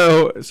them.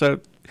 So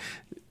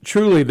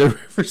truly the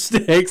river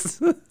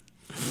sticks.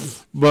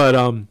 But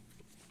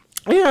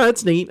yeah,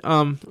 it's neat.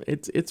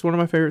 It's one of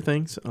my favorite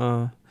things.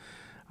 I'll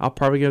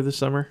probably go this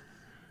summer.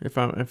 If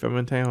I'm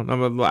in town,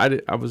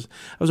 I was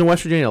in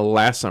West Virginia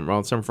last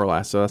summer, summer for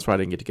last, so that's why I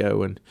didn't get to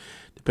go. And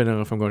depending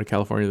on if I'm going to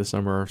California this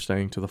summer or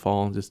staying to the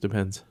fall, it just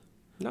depends.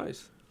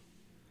 Nice.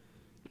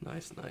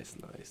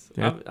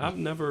 Yeah. I've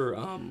never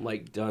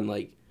done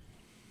like.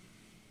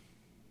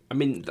 I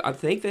mean, I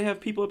think they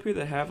have people up here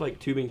that have like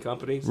tubing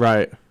companies,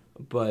 right?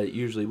 But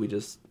usually we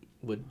just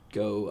would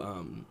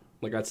go.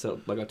 Like I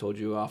told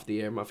you off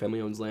the air, my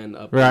family owns land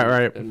up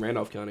in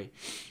Randolph County,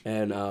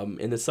 and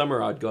in the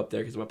summer I'd go up there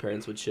because my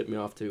parents would ship me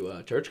off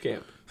to church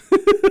camp.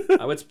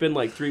 I would spend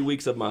like 3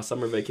 weeks of my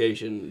summer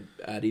vacation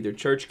at either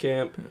church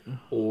camp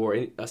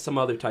or some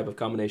other type of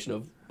combination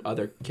of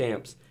other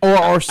camps.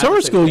 Or summer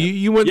school.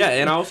 You went. Yeah,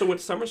 and I also went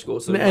to summer school.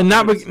 So and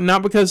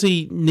not because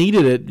he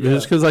needed it,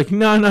 just because like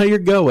no, you're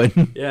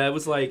going. Yeah, it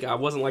was like I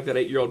wasn't like that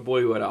 8-year-old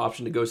boy who had an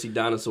option to go see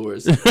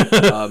dinosaurs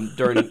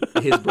during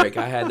his break.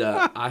 I had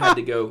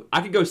to go.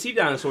 I could go see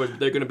dinosaurs, but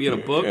they're going to be in a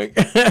book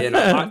in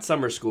a hot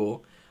summer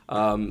school.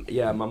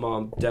 Yeah, my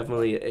mom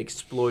definitely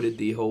exploited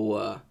the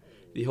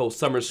whole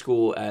summer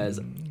school as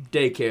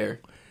daycare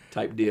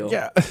type deal.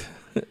 Yeah.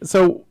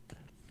 So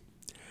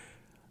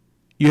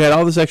you had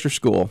all this extra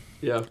school.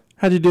 Yeah.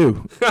 How'd you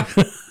do?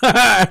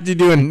 How'd you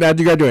do? And how'd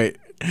you graduate?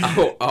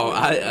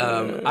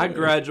 I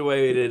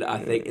graduated, I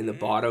think, in the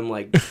bottom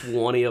like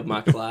 20 of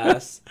my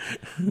class.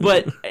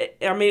 But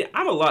I mean,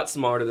 I'm a lot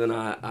smarter than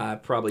I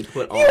probably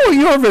put on.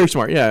 You are very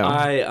smart. Yeah.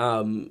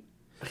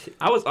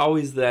 I was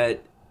always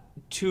that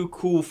too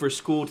cool for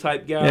school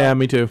type guy. Yeah,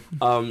 me too.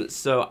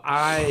 So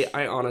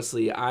I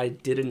honestly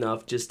did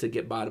enough just to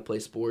get by to play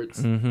sports,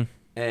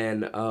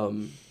 and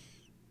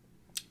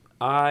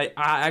I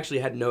actually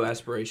had no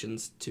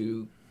aspirations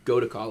to go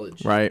to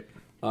college. Right.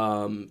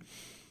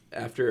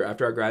 After I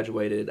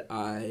graduated,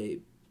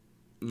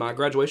 my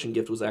graduation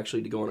gift was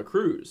actually to go on a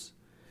cruise.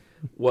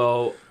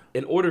 Well,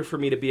 in order for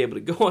me to be able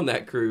to go on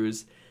that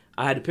cruise,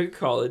 I had to pick a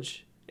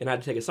college and I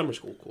had to take a summer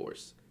school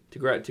course to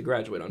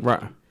graduate on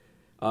time.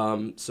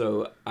 Right.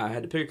 So I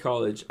had to pick a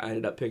college. I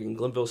ended up picking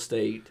Glenville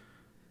State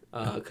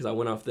because I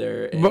went off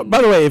there. And by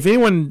the way, if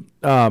anyone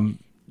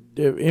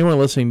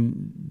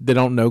listening, they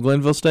don't know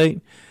Glenville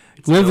State.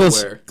 Glenville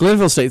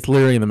State's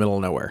literally in the middle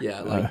of nowhere.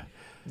 Yeah,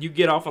 you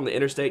get off on the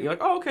interstate and you're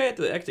like, oh, okay, at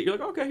the exit, you're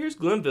like, okay, here's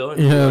Glenville.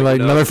 And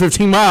another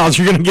 15 miles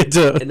you're going to get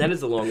to. And that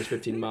is the longest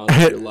 15 miles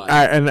of your life.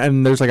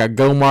 And there's like a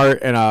Go-Mart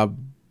and a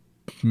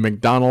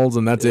McDonald's,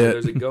 and that's it.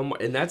 There's a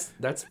Go-Mart, and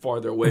that's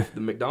farther away. The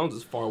McDonald's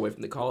is far away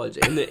from the college.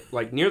 And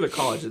near the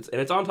college,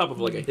 it's on top of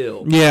like a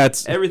hill. Yeah,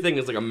 everything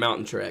is like a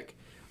mountain trek.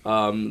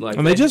 I don't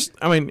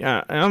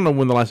know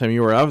when the last time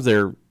you were. I was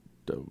there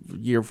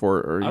year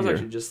for. I was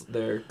actually just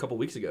there a couple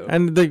weeks ago.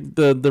 And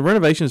the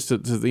renovations to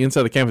the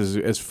inside of the campus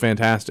is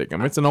fantastic. I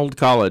mean, it's an old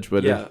college,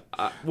 but yeah.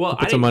 I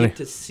didn't get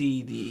to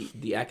see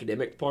the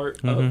academic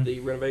part of the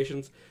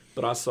renovations,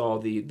 but I saw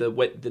the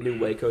new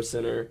Waco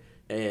Center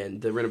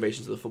and the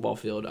renovations of the football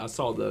field. I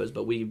saw those,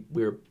 but we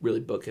were really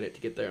booking it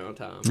to get there on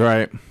time.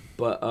 Right.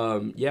 But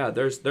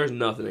there's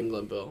nothing in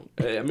Glenville.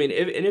 I mean,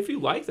 if you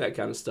like that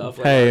kind of stuff,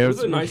 like, Hey, it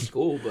was a nice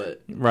school,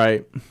 but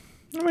right.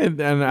 I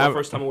mean, and my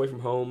first time away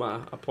from home, I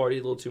partied a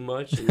little too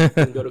much and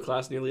didn't go to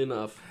class nearly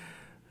enough.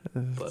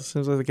 But,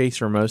 seems like the case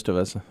for most of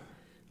us.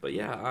 But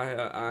yeah,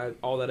 I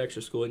all that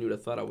extra schooling, you would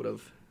have thought I would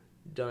have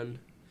done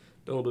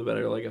a little bit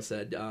better. Like I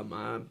said, I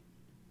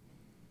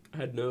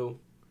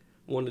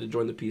wanted to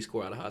join the Peace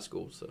Corps out of high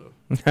school, so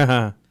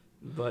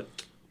but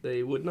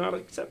they would not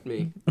accept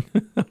me.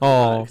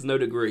 Because no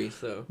degree,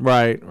 so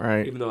right.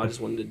 Even though I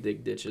just wanted to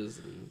dig ditches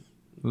and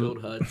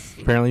build huts.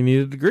 Apparently, you need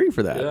a degree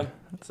for that. Yeah,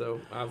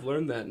 so I've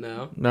learned that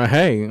now. No,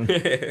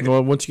 hey,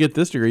 well, once you get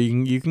this degree,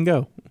 you can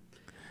go.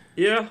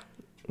 Yeah,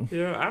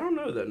 I don't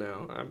know that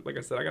now. Like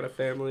I said, I got a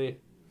family.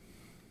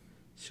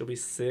 She'll be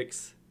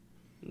 6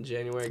 in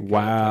January.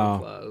 Wow, time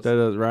flies. that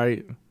is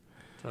right.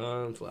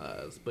 Time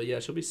flies, but yeah,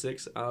 she'll be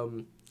 6.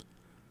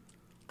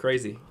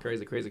 Crazy.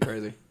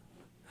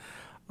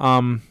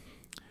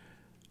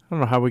 I don't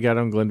know how we got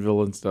on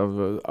Glenville and stuff.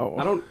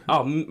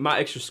 My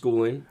extra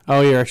schooling. Oh,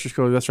 yeah, extra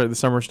school. That's right, the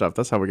summer stuff.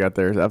 That's how we got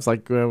there. That's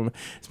like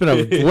it's been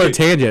what a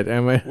tangent.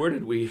 How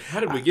did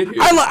we get here?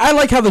 I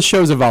like how the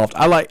show's evolved.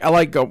 I like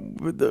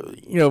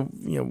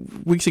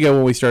weeks ago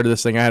when we started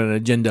this thing, I had an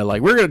agenda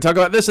like we're going to talk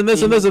about this and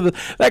this and this and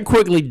this. That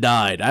quickly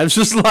died. I was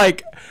just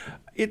like,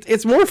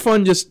 it's more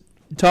fun just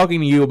talking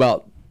to you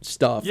about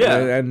stuff. Yeah,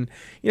 and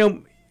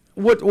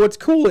what's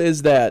cool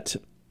is that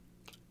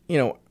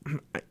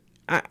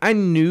I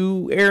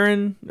knew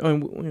Aaron,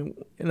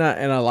 and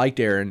I liked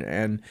Aaron,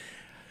 and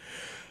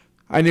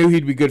I knew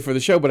he'd be good for the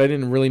show, but I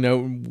didn't really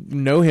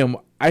know him.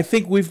 I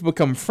think we've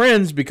become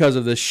friends because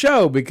of the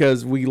show,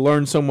 because we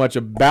learn so much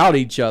about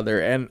each other,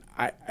 and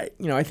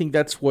I think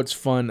that's what's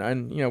fun.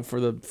 And for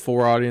the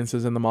 4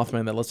 audiences and the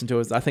Mothman that listen to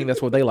us, I think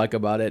that's what they like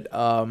about it.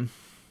 I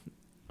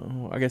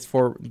guess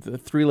for the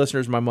 3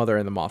 listeners, my mother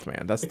and the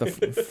Mothman. That's the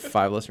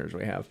 5 listeners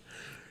we have.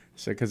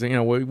 So, because it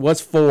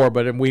was 4,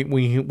 but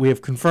we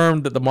have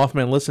confirmed that the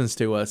Mothman listens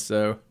to us.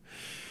 So,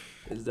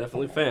 it's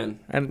definitely a fan.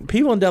 And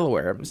people in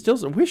Delaware,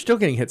 we're still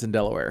getting hits in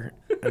Delaware.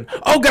 And,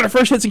 got our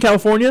first hits in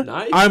California.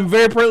 Nice. I'm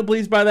very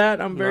pleased by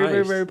that. I'm very,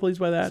 very, very pleased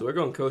by that. So we're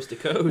going coast to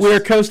coast.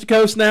 We're coast to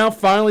coast now.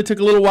 Finally, took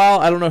a little while.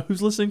 I don't know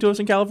who's listening to us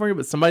in California,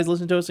 but somebody's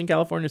listening to us in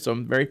California. So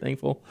I'm very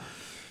thankful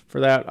for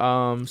that.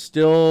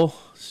 Still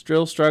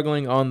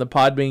struggling on the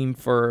Podbean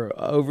for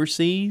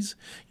overseas.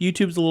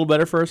 YouTube's a little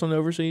better for us on the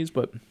overseas,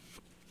 but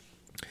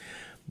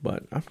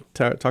I'm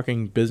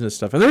talking business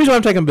stuff. And the reason why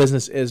I'm taking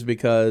business is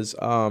because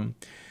a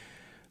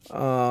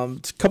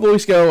couple of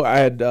weeks ago, I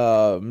had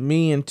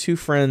me and 2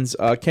 friends,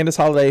 Candace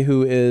Holiday,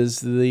 who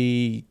is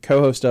the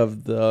co-host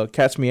of the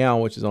Cat's Meow,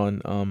 which is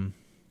on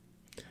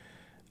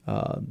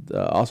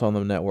also on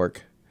the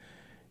network.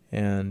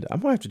 And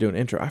I'm gonna have to do an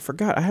intro. I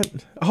forgot.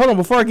 Hold on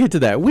before I get to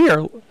that. We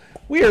are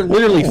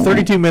literally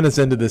 32 minutes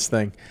into this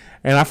thing,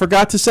 and I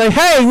forgot to say,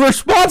 hey, we're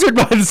sponsored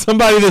by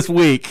somebody this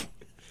week.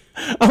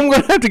 I'm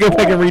going to have to go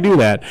back and redo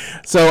that.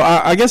 So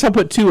I guess I'll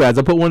put 2 ads.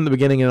 I'll put one in the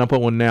beginning and I'll put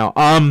one now.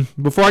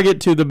 Before I get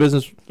to the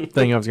business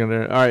thing, I was going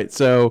to... All right,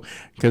 so...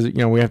 Because,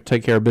 we have to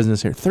take care of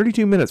business here.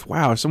 32 minutes.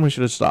 Wow, someone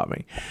should have stopped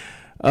me.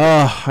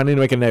 I need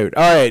to make a note.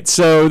 All right,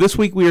 so this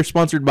week we are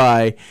sponsored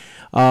by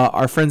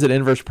our friends at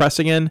Inverse Press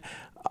again.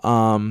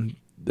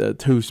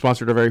 Who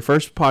sponsored our very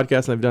first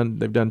podcast, and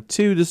they've done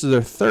 2. This is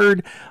their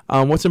 3rd.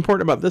 What's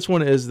important about this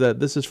one is that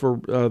this is for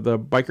the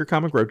biker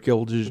comic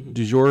Roadkill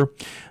du jour.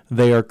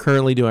 They are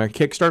currently doing a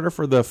Kickstarter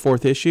for the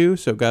 4th issue.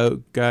 So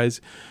go to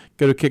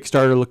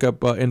Kickstarter, look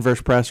up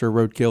Inverse Press or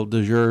Roadkill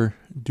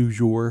du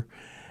jour,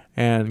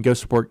 and go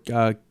support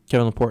Kevin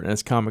Laporte and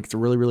his comic. It's a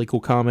really, really cool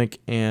comic,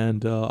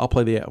 and I'll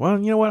play the ad. Well,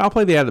 you know what? I'll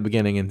play the ad at the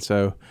beginning, and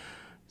so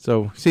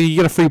see, you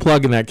get a free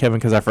plug in that, Kevin,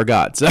 because I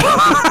forgot. So,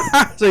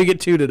 so you get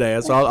 2 today.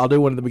 So I'll do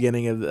one at the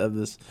beginning of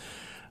this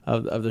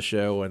of the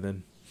show, and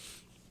then.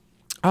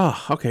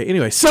 Oh, okay.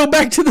 Anyway, so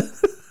back to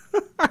the.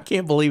 I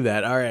can't believe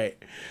that. All right.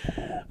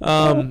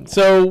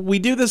 So we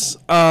do this.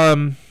 All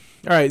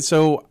right.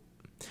 So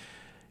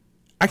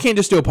I can't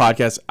just do a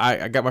podcast.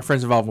 I got my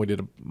friends involved, and we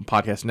did a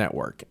podcast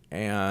network,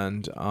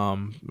 and a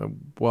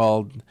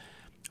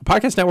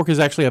podcast network is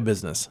actually a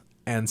business,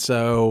 and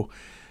so.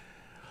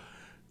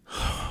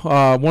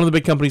 One of the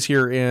big companies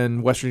here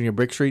in West Virginia,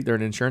 Brick Street, they're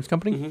an insurance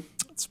company. Mm-hmm.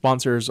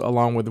 Sponsors,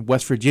 along with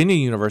West Virginia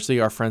University,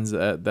 our friends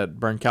that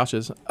burn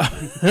couches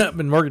up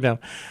in Morgantown.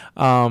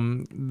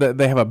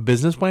 They have a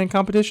business plan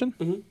competition.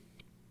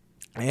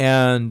 Mm-hmm.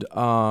 And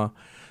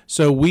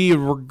so we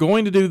were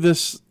going to do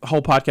this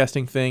whole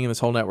podcasting thing and this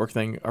whole network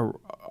thing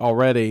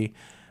already.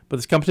 But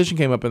this competition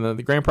came up, and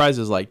the grand prize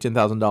is like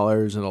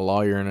 $10,000 and a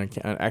lawyer and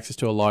access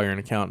to a lawyer and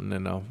accountant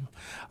and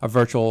a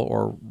virtual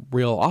or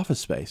real office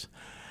space.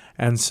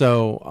 And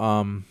so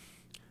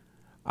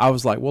I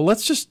was like, well,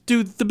 let's just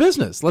do the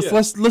business.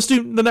 Let's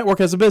do the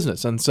network as a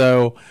business. And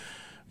so,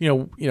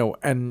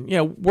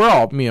 we're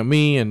all me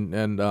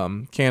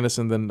and Candace,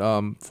 and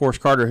then Forrest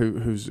Carter,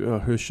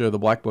 whose show The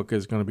Black Book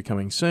is going to be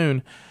coming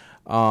soon.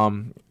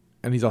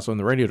 and he's also in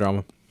the radio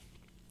drama.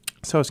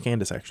 So is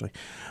Candace, actually.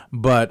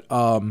 But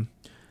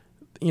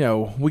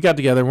we got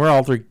together, and we're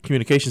all 3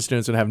 communication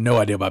students and have no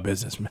idea about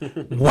business.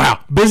 Wow,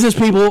 business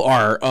people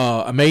are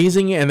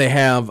amazing, and they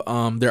have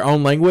their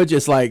own language.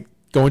 It's like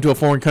going to a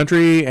foreign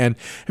country. And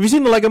have you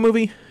seen the Lego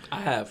Movie?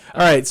 I have.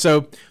 All right,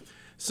 so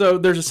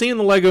there's a scene in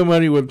the Lego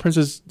Movie with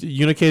Princess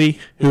Unikitty,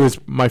 who is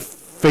my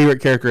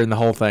favorite character in the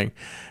whole thing.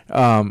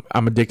 I'm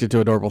addicted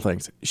to adorable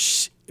things.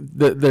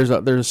 There's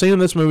a scene in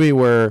this movie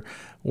where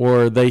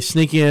they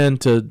sneak in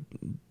to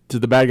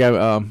the bad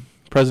guy,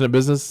 President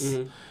Business,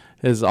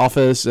 his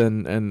office,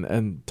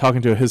 and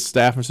talking to his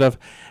staff and stuff,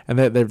 and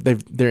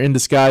they're in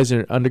disguise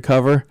and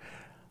undercover.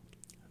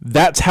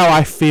 That's how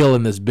I feel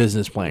in this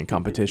business plan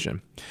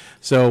competition.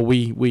 So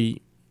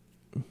we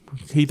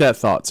heed that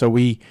thought. So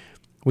we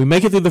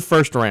make it through the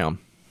first round.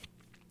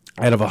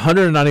 Out of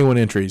 191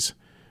 entries,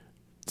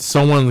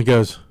 someone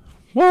goes,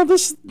 well,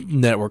 this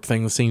network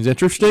thing seems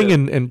interesting,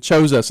 and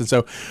chose us. And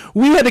so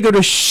we had to go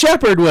to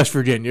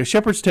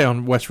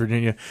Shepherdstown, West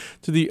Virginia,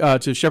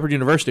 to Shepherd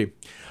University.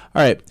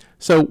 All right.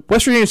 So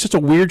West Virginia is such a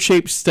weird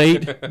shaped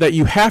state that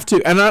you have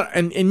to,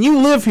 and you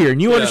live here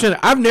and you understand.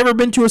 I've never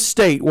been to a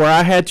state where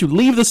I had to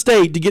leave the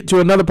state to get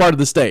to another part of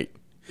the state.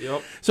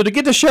 Yep. So to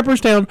get to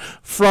Shepherdstown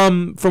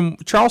from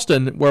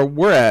Charleston, where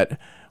we're at,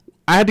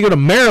 I had to go to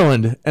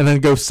Maryland and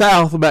then go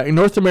south, back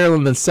north to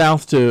Maryland, then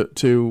south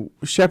to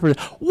Shepherd.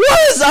 What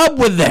is up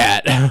with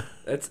that?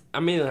 It's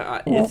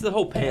the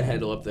whole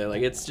panhandle up there.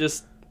 Like, it's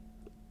just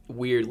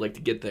weird, like,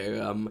 to get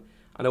there.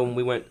 I know when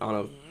we went on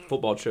a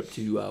football trip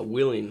to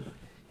Wheeling,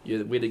 we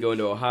had to go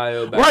into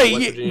Ohio, back to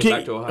West Virginia,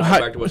 back to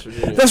Ohio, back to West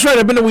Virginia. That's right.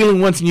 I've been to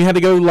Wheeling once, and you had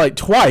to go like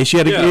twice. You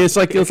had to. It's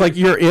like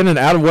you're in and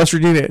out of West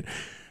Virginia.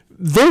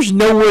 There's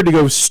nowhere to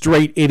go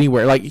straight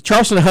anywhere. Like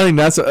Charleston and Huntington,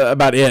 that's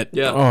about it.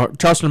 Yeah. Or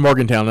Charleston and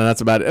Morgantown, and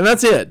that's about it. And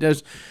that's it.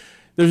 There's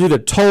either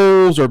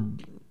tolls or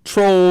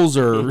trolls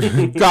or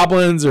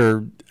goblins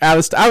or out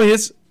of state. I mean,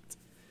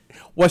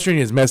 West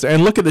Virginia is messed up.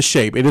 And look at the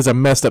shape. It is a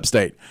messed up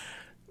state.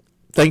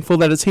 Thankful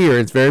that it's here.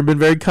 It's been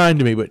very kind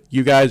to me, but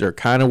you guys are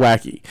kind of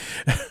wacky.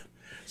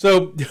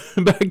 So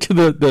back to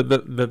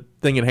the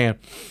thing at hand.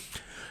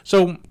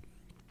 So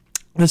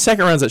the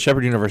second round's at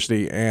Shepherd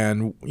University,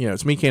 and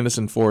it's me, Candace,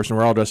 and Forrest, and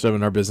we're all dressed up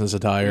in our business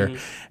attire.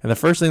 And the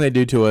first thing they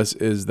do to us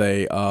is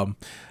they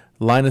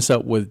line us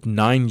up with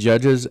 9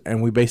 judges,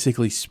 and we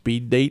basically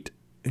speed date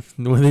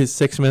within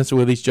 6 minutes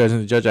with each judge,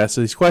 and the judge asks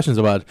these questions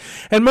about it.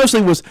 And mostly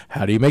was,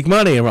 how do you make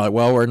money? And we're like,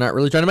 well, we're not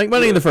really trying to make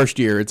money in the first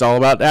year. It's all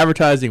about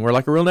advertising. We're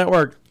like a real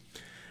network.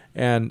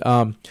 And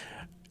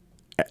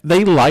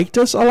they liked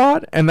us a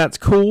lot, and that's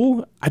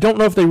cool. I don't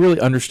know if they really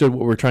understood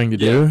what we're trying to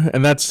do,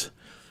 and that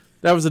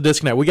was the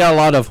disconnect. We got a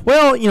lot of,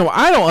 well,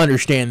 I don't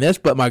understand this,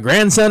 but my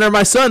grandson or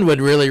my son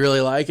would really,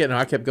 really like it. And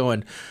I kept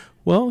going,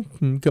 well,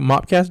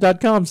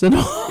 Mopcast.com,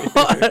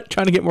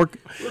 trying to get more.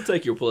 We'll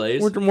take your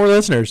place. More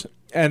listeners.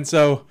 And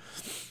so,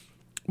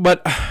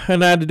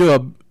 and I had to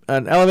do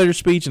an elevator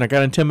speech, and I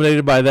got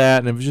intimidated by that,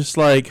 and it was just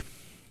like,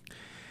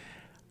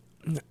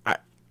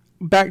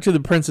 back to the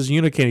Princess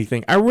Unikitty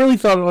thing. I really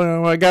thought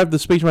when I got the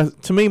speech,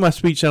 to me, my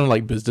speech sounded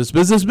like business,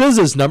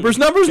 numbers,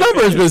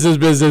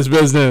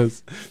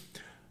 business.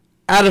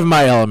 Out of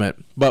my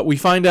element. But we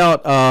find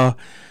out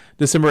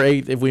December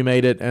 8th if we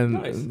made it,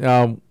 and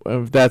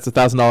if that's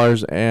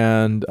 $1,000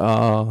 and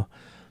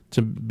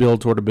to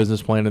build toward a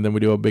business plan, and then we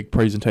do a big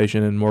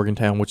presentation in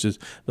Morgantown, which is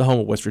the home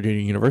of West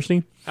Virginia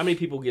University. How many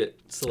people get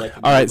selected?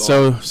 All right,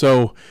 so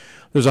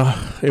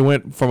it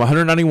went from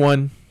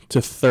 191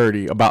 to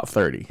 30, about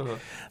 30. Uh-huh.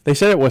 They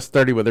said it was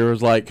 30, but there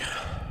was like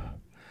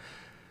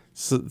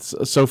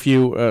so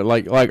few.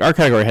 Like our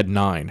category had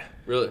 9.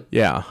 Really?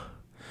 Yeah.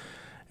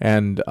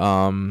 And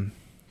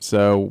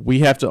so we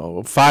have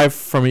to 5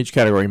 from each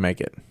category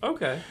make it.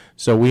 Okay.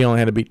 So we only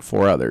had to beat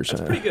 4 others.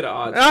 That's pretty good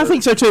odds. I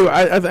think so too.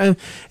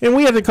 And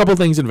we had a couple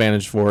things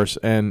advantage for us,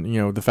 and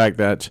the fact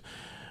that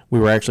we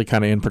were actually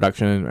kind of in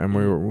production, and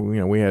we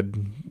were we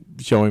had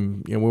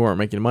showing we weren't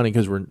making money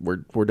because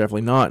we're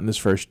definitely not in this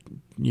first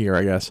year,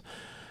 I guess.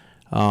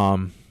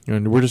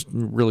 And we're just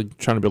really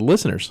trying to build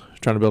listeners,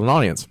 trying to build an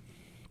audience,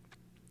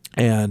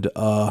 and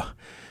so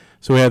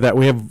we have that.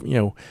 We have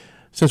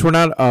since we're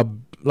not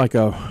like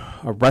a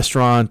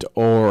restaurant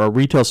or a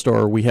retail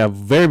store, we have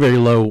very, very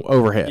low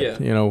overhead.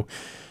 Yeah.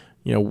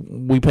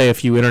 We pay a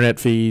few internet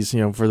fees,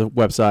 for the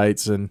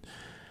websites, and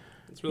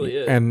that's really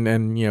it. And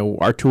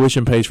our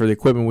tuition pays for the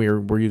equipment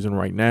we're using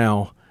right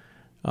now.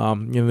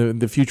 In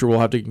the future we'll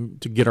have to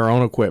get our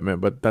own equipment,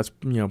 but that's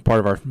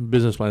part of our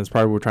business plan. That's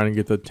probably what we're trying to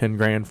get the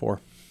 $10,000 for,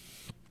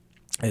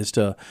 is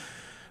to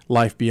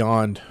life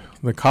beyond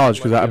the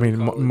college.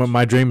 Because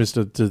my dream is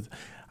to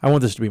I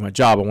want this to be my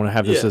job. I want to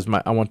have this as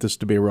I want this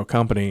to be a real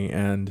company,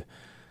 and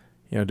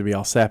to be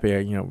all sappy.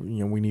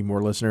 We need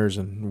more listeners,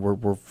 and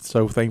we're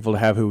so thankful to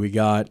have who we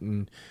got.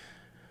 And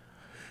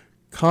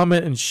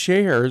comment and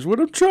share is what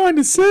I'm trying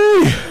to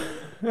say.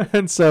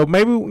 And so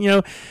maybe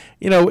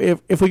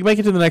if we make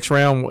it to the next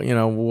round,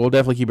 we'll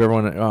definitely keep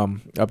everyone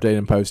updated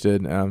and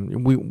posted.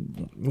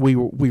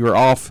 We were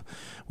off.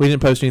 We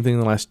didn't post anything in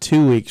the last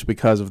 2 weeks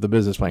because of the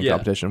business plan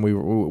competition.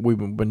 We've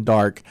been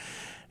dark,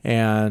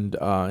 and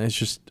it's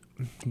just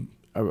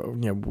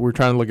we're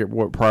trying to look at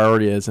what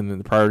priority is, and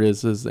the priority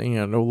is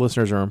no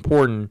listeners are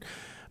important,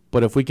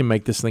 but if we can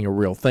make this thing a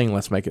real thing,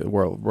 let's make it a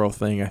real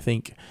thing. I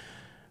think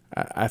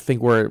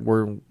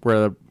we're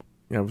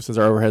since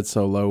our overhead's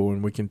so low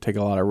and we can take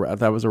a lot of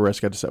that was a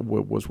risk I just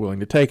was willing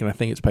to take, and I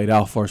think it's paid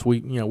off for us. We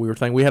were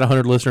thinking we had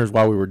 100 listeners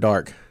while we were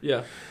dark.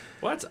 Yeah,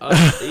 well, that's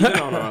us. Even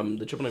on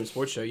the Triple Name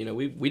Sports Show,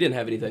 we didn't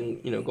have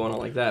anything going on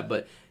like that,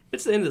 but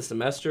it's the end of the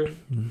semester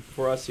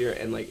for us here,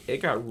 and it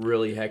got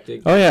really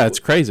hectic. Oh yeah, it's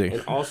crazy.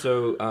 And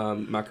also,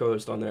 my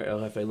co-host on there, El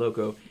Jefe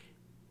Loco,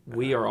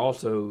 we are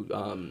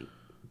also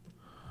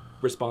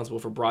responsible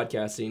for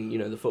broadcasting,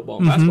 the football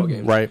and basketball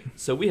games. Right.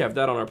 So we have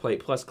that on our plate,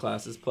 plus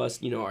classes, plus,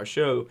 our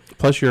show.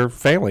 Plus your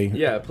family.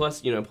 Yeah,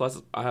 plus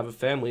I have a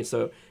family,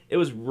 so it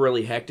was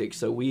really hectic.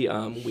 So we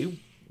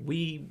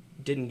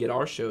didn't get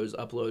our shows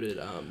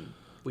uploaded.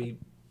 We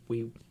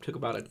took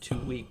about a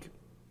 2-week.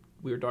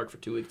 We were dark for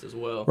 2 weeks as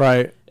well.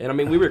 Right. And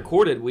we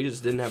recorded. We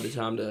just didn't have the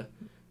time to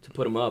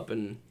put them up,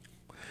 and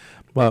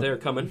they're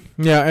coming.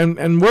 Yeah,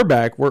 and we're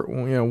back.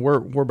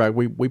 We're back.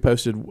 We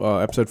posted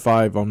episode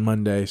 5 on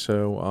Monday,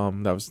 so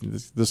that was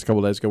this a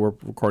couple days ago. We're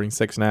recording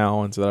 6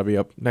 now, and so that'll be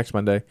up next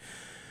Monday.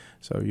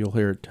 So you'll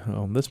hear it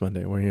on this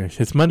Monday.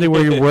 It's Monday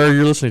where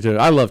you're listening to it.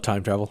 I love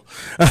time travel.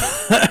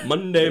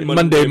 Monday.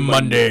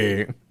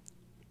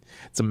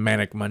 It's a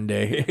manic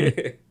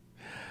Monday.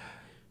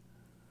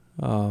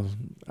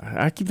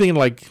 I keep thinking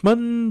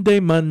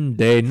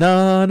Monday,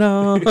 na.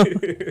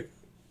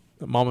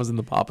 The mamas and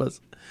the papas,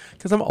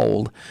 because I'm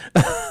old.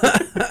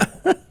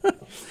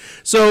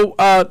 So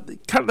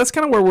that's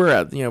kind of where we're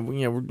at.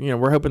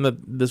 We're hoping that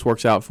this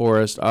works out for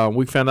us.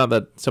 We found out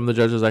that some of the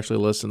judges actually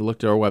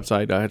looked at our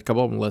website. I had a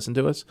couple of them listen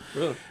to us.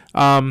 Really?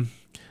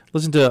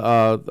 Listen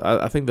to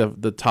I think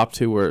the top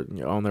 2 were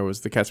on there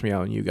was the Cat's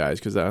Meow and you guys,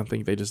 because I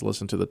think they just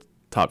listened to the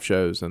top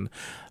shows. And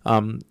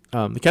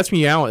the Cat's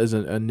Meow is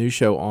a new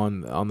show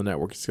on the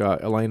network. It's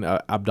got Elaine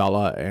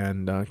Abdallah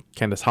and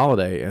Candace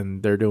Holiday,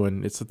 and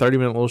it's a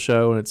 30-minute little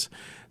show, and it's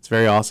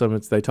very awesome.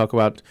 They talk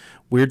about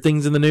weird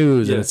things in the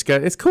news, and it's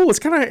cool. It's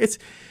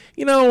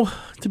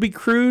to be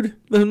crude,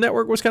 the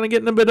network was kind of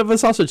getting a bit of a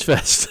sausage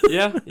fest.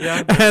 Yeah.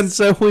 And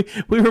so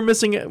we were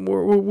missing it.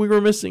 We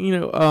were missing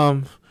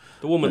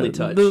the womanly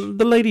touch,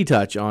 the lady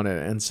touch on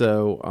it, and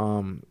so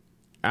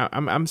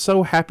I'm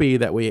so happy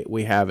that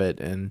we have it,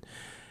 and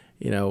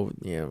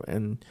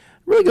and it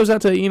really goes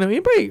out to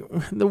anybody.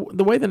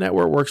 The way the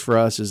network works for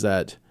us is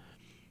that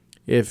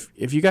if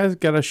you guys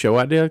got a show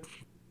idea,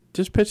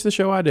 just pitch the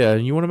show idea,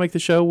 and you want to make the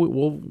show,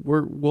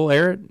 we'll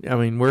air it.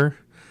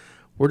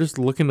 We're just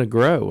looking to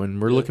grow,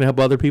 and we're looking to help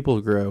other people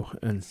grow.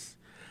 And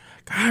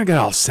God, I got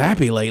all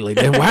sappy lately.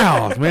 Man,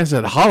 wow, man, it's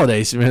the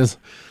holidays, man.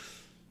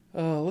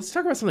 Let's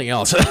talk about something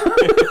else.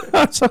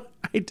 So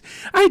I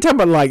hate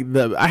talking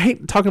about I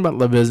hate talking about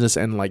the business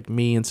and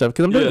me and stuff,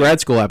 because I'm doing grad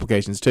school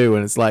applications too,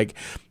 and it's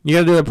you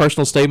got to do a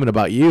personal statement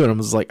about you, and I'm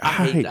just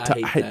I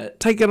hate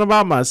taking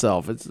about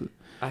myself.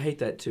 I hate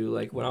that too.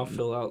 When I'll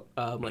fill out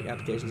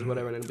applications or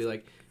whatever, and it'll be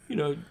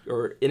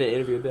or in an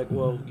interview, it'll be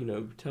well,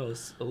 tell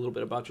us a little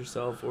bit about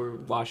yourself, or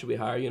why should we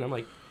hire you? And I'm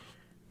like,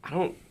 I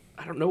don't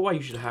know why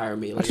you should hire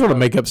me. I just want to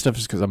make up stuff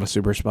just because I'm a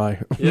super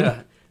spy.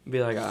 Yeah. Be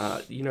like,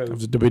 I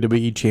was a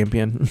WWE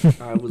champion.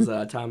 I was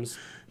Time's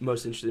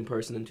most interesting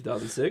person in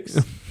 2006.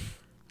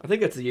 I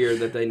think that's the year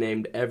that they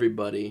named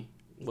everybody.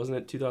 Wasn't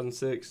it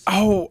 2006?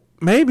 Oh,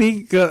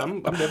 maybe.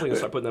 I'm definitely going to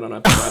start putting that on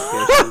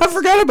applications. I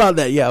forgot about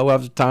that. Yeah, well, I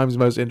was Time's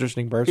most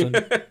interesting person.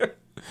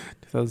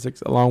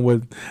 2006, along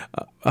with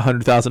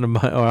 100,000 of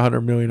my, or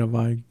 100 million of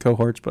my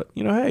cohorts. But,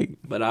 hey.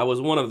 But I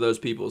was one of those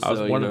people.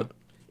 So,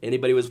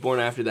 anybody was born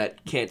after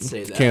that can't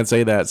say that. Can't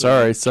say that.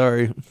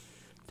 Sorry.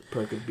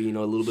 Perk of being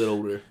a little bit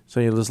older. So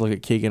you just look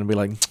at Keegan and be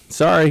like,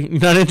 sorry, you're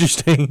not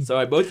interesting.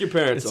 Sorry, both your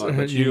parents are,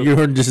 but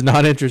you're just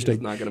not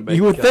interesting. Not gonna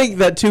you would think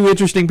that 2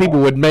 interesting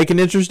people would make an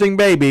interesting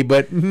baby,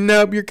 but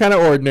nope, you're kind of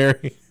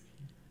ordinary.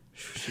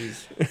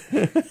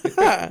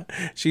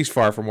 She's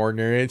far from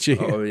ordinary, isn't she?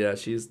 Oh, yeah,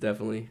 she's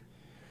definitely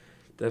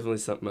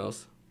something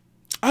else.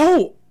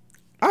 Oh,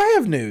 I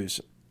have news.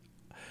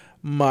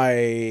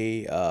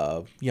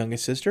 My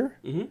youngest sister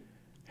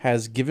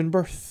has given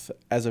birth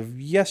as of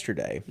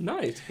yesterday.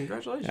 Nice.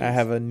 Congratulations. I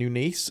have a new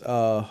niece,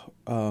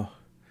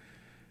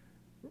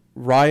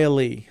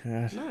 Riley.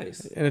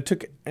 Nice. And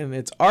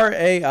it's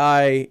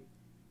RAIAH,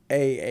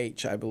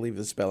 I believe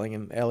the spelling,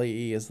 and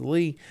LEE is the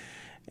Lee.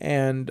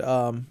 And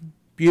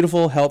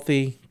beautiful,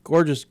 healthy,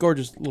 gorgeous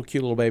little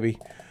cute little baby.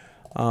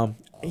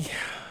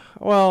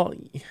 Well,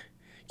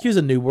 she was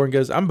a newborn.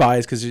 I'm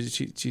biased because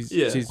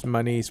she's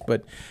my niece,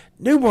 but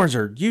newborns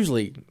are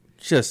usually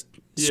just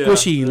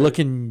squishy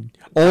looking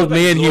old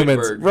man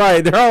humans.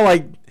 Right. They're all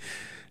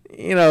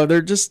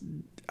they're just,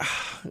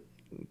 I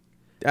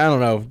don't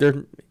know.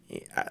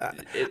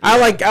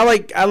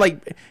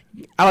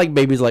 I I like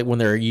babies like when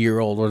they're a year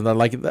old, or they're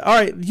like, all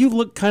right, you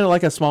look kind of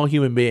like a small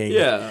human being.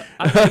 Yeah,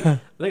 I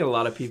think a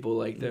lot of people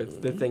like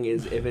the thing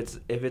is if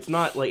it's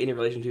not like any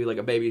relation to you, like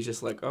a baby is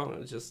just like, oh,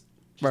 it's just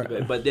Right. a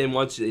baby. But then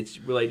once it's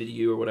related to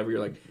you or whatever, you're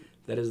like,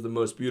 that is the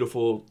most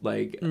beautiful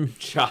like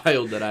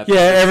child that I've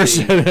ever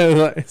seen. seen.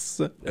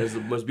 That is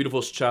the most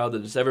beautiful child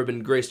that has ever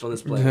been graced on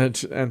this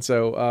planet. And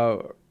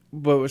so,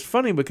 but it was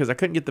funny because I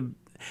couldn't get the.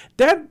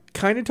 Dad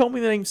kind of told me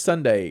the name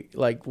Sunday.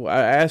 Like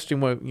I asked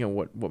him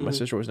what my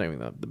sister was naming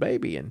the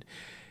baby, and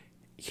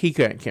he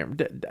can't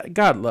remember.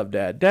 God love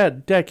Dad.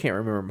 Dad can't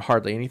remember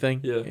hardly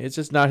anything. Yeah. It's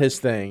just not his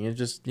thing. It's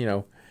just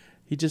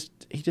he just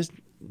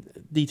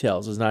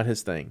details is not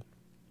his thing.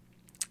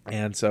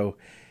 And so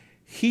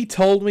he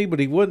told me, but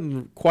he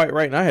wasn't quite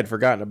right, and I had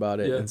forgotten about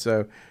it. Yeah. And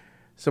so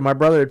my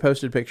brother had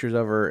posted pictures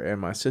of her,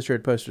 and my sister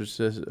had posted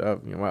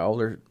of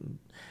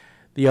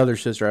the other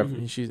sister. I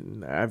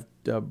have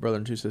a brother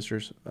and two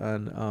sisters,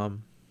 and I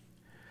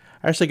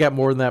actually got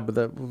more than that,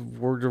 but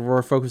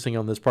we're focusing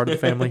on this part of the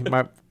family.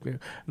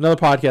 Another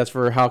podcast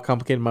for how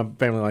complicated my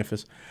family life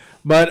is,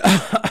 but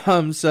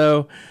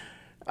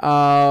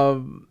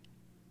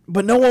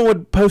but no one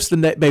would post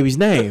the baby's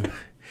name.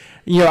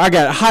 I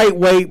got height,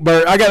 weight,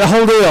 birth. I got the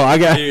whole deal.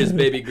 Here's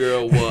baby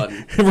girl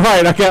 1.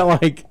 Right, I got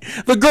like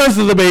the girth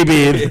of the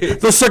baby,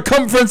 the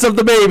circumference of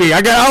the baby.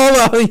 I got all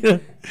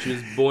the. She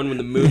was born when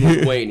the moon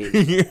was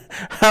waning.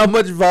 How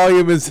much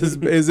volume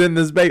is in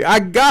this baby? I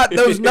got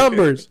those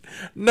numbers.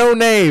 No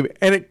name,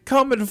 and it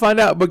come to find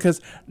out because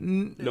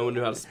no one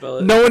knew how to spell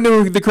it. No one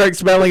knew the correct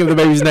spelling of the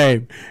baby's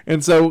name,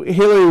 and so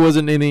Hillary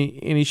wasn't in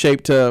any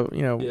shape to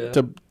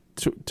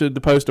to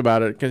post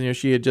about it because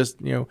she had just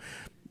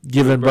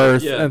given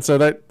birth, yeah. and so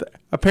that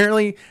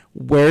apparently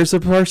wears a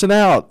person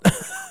out.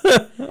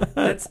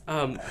 That's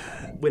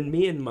when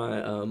me and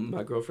my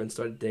my girlfriend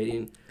started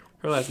dating.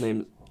 Her last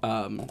name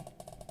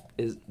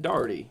is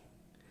Doherty.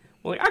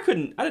 Well, like I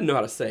didn't know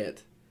how to say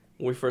it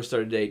when we first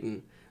started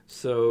dating.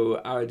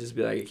 So I would just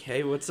be like,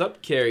 "Hey, what's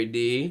up, Carrie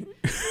D?"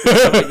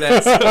 Stuff like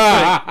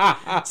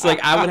that. So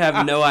I would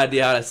have no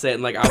idea how to say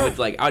it. And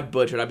I'd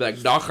butcher it. I'd be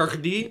like,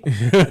 Doherty,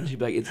 and she'd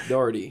be like, "It's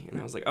Doherty," and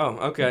I was like, "Oh,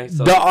 okay."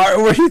 So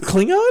were you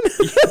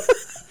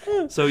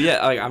Klingon? So yeah,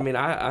 I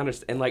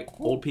understand. And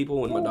old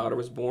people, when my daughter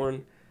was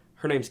born,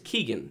 her name's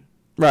Keegan.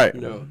 Right.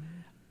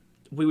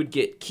 We would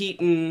get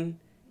Keaton.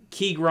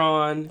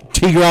 Tigran.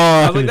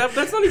 I was like,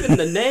 that's not even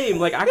the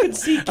name. I could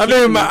see. I'm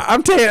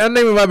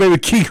naming my baby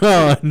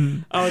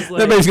Keegan. I was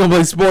like, that baby's gonna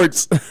play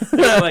sports.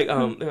 they're like,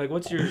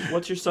 what's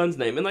your son's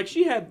name? And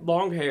she had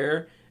long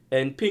hair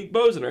and pink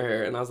bows in her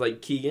hair, and I was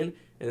like, Keegan.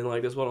 And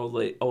then this one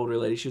older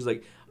lady, she was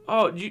like,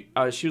 oh, she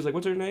was like,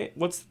 what's her name?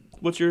 What's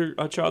your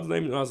child's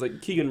name? And I was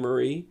like, Keegan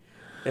Murray,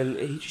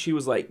 and she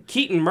was like,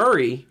 Keaton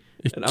Murray.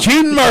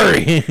 Keaton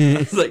Murray.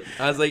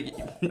 I was like,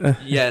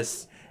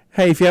 yes.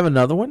 Hey, if you have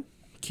another one.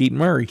 Keaton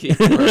Murray.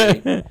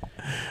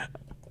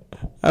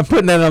 I'm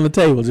putting that on the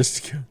table.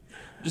 Just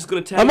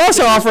gonna tell. I'm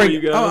also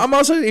offering. I'm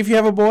also, if you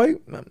have a boy,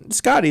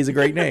 Scotty's a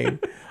great name.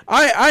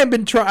 I've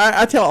been trying.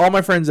 I tell all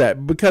my friends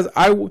that because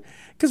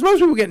most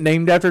people get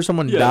named after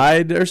someone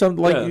died or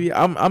something.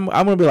 I'm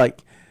gonna be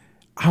like,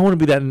 I want to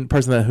be that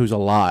person who's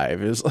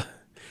alive.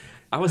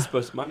 I was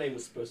supposed to have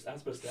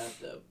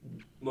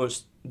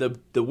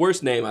the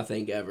worst name I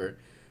think ever.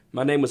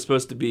 My name was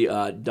supposed to be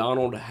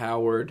Donald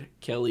Howard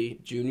Kelly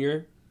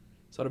Jr.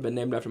 So I'd have been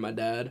named after my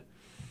dad.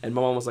 And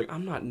my mom was like,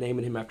 I'm not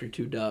naming him after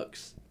 2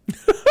 ducks.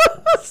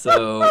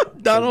 So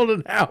Donald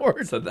and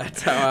Howard. So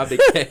that's how I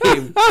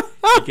became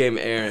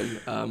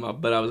Aaron.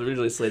 But I was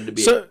originally slated to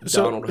be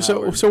Donald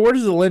Howard. So where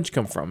does the Lynch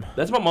come from?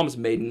 That's my mom's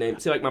maiden name.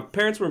 See, my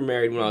parents were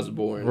married when I was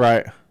born.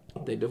 Right.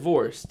 They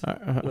divorced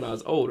when I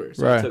was older.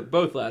 So right. I took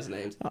both last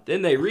names.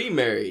 Then they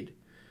remarried.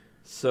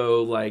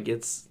 So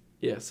it's...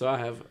 Yeah, so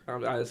I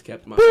just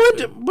kept my.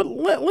 But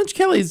Lynch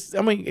Kelly's,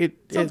 it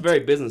sounds very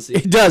businessy.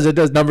 It does.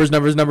 Numbers,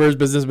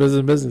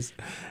 business.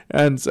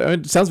 And so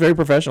it sounds very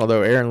professional,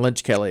 though. Aaron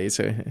Lynch Kelly.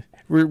 So it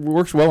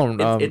works well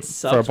on it for a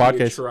sucks when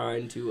podcast. You're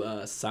trying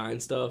to sign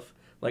stuff.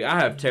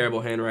 I have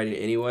terrible handwriting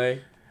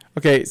anyway.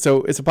 Okay,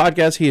 so it's a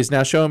podcast. He is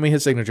now showing me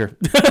his signature.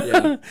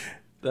 Yeah,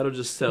 that'll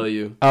just tell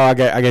you. Oh, I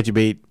got you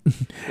beat.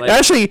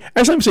 Actually,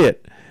 let me see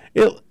it.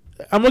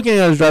 I'm looking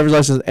at his driver's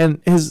license,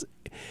 and his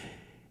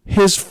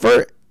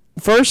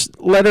first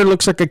letter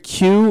looks like a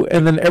Q,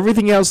 and then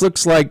everything else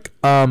looks like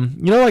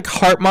like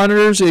heart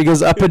monitors. It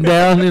goes up and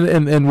down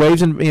and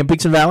waves and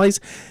peaks and valleys.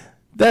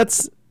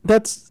 That's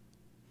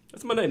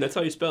my name. That's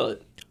how you spell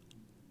it.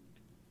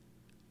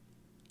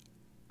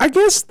 I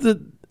guess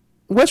the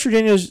West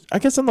Virginia's. I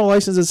guess on the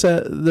license it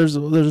says there's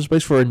a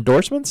space for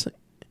endorsements.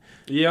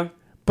 Yeah,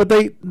 but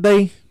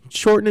they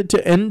shorten it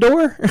to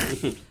indoor.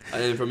 I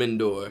am from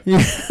indoor.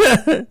 Yeah.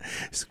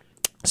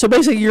 So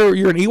basically,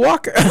 you're an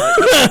Ewok.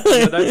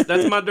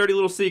 That's my dirty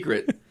little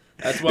secret.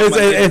 That's why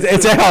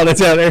it's out. It's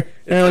out there.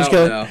 It's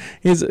out now.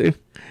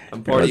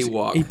 I'm part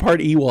Ewok. He's part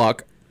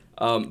Ewok.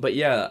 But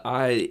yeah,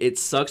 it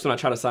sucks when I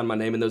try to sign my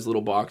name in those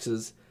little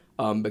boxes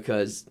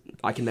because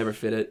I can never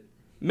fit it.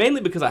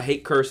 mainly because I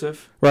hate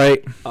cursive.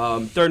 Right.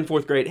 Third and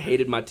fourth grade,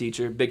 hated my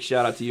teacher. Big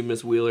shout out to you,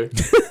 Miss Wheeler.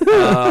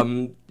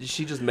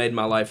 She just made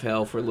my life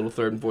hell for a little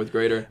third and fourth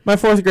grader. My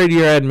fourth grade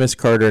year, I had Miss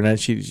Carter, and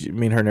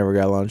me and her never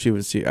got along.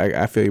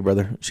 I feel you,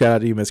 brother. Shout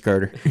out to you, Miss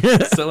Carter.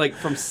 So, like,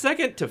 from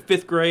second to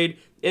fifth grade,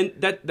 and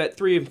that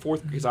 3 and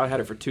 4th, because I had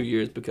her for 2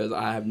 years because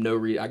I have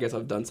I guess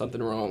I've done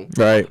something wrong.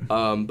 Right.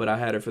 But I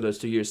had her for those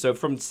 2 years. So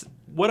from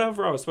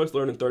whatever I was supposed to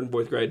learn in third and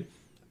fourth grade,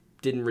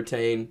 didn't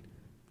retain.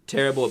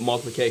 Terrible at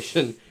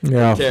multiplication.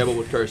 Yeah. Terrible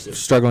with cursive.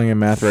 Struggling in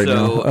math right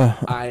now. So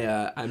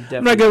I'm definitely.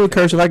 I'm not good with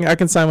cursive. I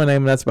can sign my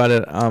name, and that's about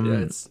it.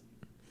 And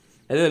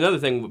then another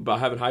thing about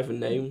having hyphen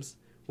names,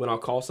 when I'll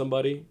call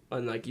somebody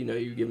and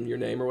you give them your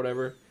name or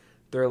whatever,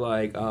 they're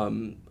like,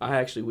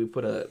 we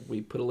put a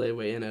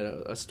layaway in at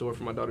a store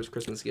for my daughter's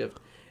Christmas gift,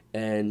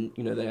 and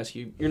they ask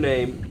you your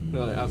name.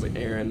 I was like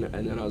Aaron,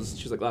 and then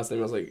she was like last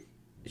name.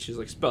 She was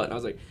like spell it. And I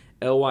was like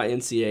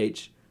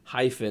Lynch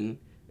hyphen.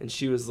 And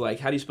she was like,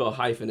 "How do you spell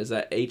hyphen? Is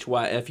that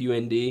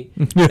HYFUND?"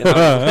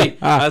 And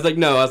I was like,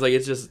 "No." I was like,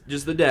 "It's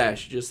just the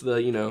dash, just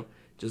the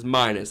just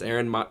minus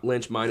Aaron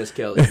Lynch minus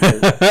Kelly."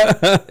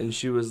 And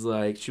she was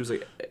like,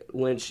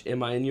 "Lynch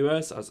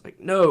MINUS?" I was like,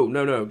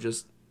 "No,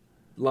 just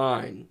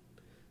line."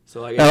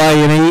 So like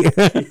L-I-N-E.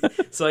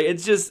 So like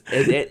it's just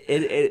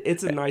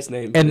it's a nice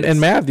name.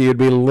 And math, you'd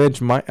be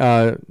Lynch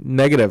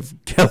negative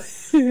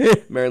Kelly.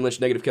 Marion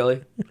Lynch negative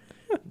Kelly.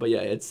 But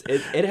yeah, it's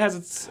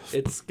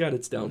got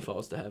its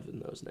downfalls to having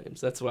those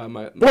names. That's why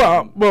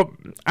well,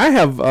 I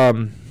have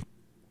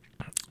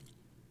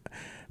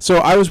so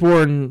I was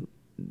born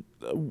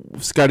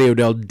Scotty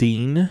Odell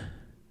Dean.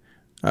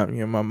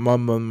 My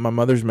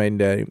mother's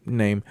maiden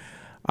name.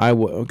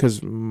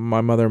 Because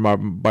my mother and my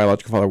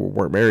biological father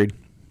weren't married,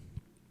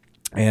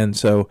 and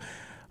so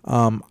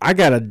I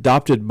got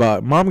adopted.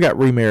 But Mom got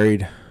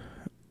remarried,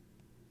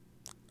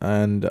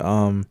 and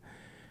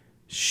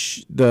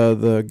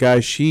the guy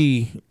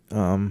she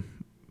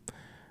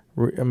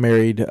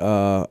married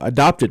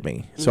adopted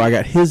me, so I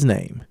got his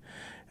name,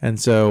 and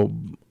so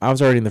I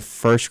was already in the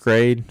first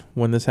grade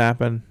when this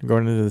happened,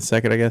 going into the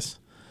second, I guess,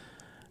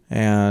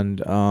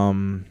 and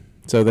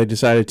so they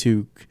decided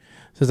to,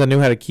 since I knew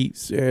how to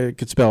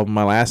could spell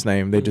my last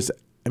name, they just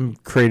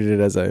created it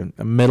as a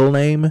middle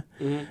name,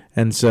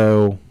 and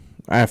so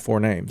I have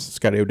 4 names: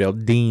 Scotty Odell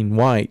Dean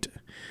White.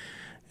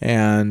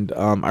 And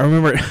I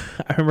remember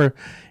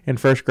in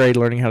first grade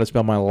learning how to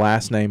spell my new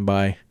last name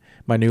by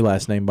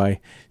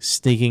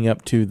sneaking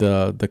up to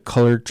the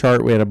color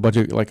chart. We had a bunch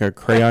of a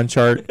crayon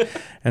chart,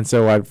 and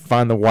so I'd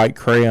find the white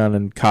crayon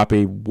and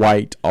copy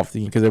white off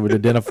because it would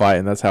identify it,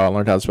 and that's how I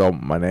learned how to spell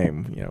my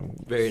name.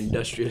 Very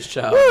industrious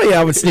child. Oh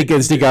yeah, I would sneak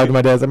out to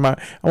my desk. And I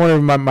wonder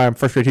if my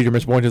first grade teacher,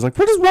 Miss Boynton, is like,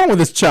 "What is wrong with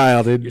this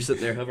child?" You're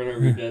sitting there hovering over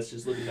your desk,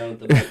 just looking down at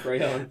the white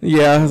crayon.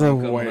 Yeah, I was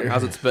like,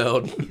 how's it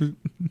spelled?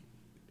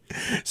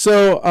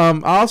 So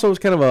I also was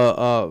kind of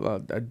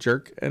a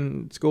jerk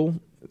in school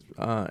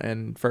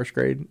in first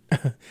grade.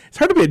 It's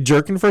hard to be a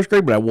jerk in first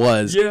grade, but I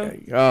was.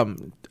 Yeah.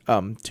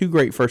 2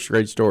 great first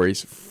grade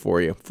stories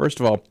for you. First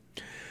of all,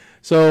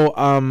 so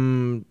I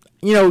don't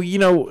know if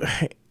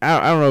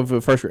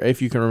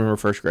you can remember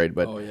first grade,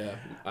 but oh yeah,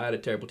 I had a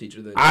terrible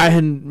teacher then. I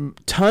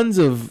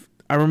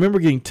remember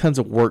getting tons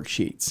of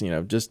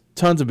worksheets. Just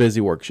tons of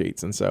busy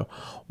worksheets, and so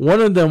one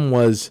of them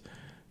was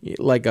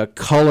like a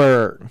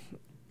color.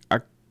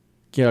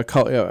 A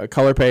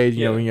color page,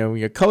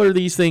 you color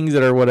these things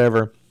that are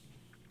whatever.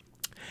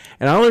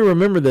 And I only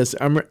remember this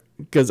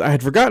because I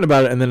had forgotten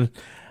about it, and then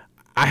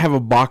I have a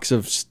box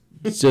of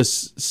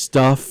just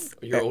stuff.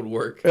 Your old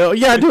work. Oh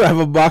yeah, I do have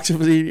a box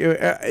of.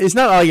 It's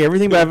not like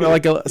everything, but I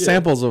have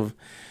samples of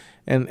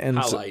and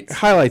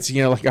highlights.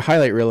 Like a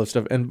highlight reel of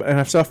stuff. And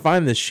so I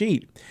find this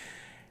sheet,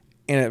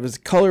 and it was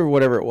color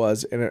whatever it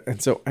was, and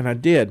I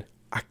did.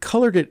 I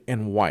colored it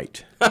in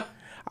white.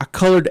 I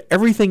colored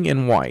everything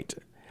in white.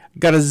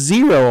 Got a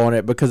 0 on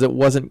it because it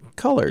wasn't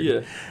colored.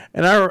 Yeah.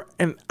 And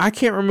I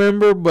can't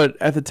remember, but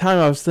at the time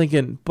I was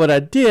thinking, but I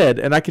did,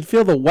 and I could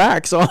feel the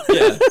wax on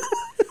it. Yeah.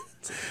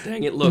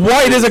 Dang it, look.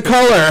 White is a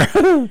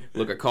color.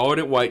 Look, I colored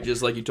it white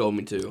just like you told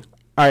me to.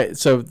 All right,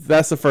 so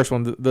that's the first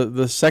one.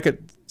 The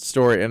second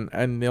story, and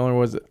the only one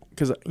was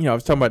because I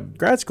was talking about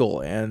grad school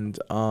and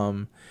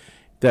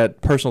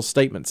that personal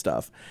statement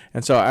stuff,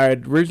 and so I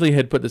originally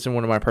had put this in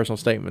one of my personal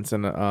statements,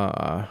 and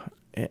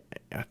it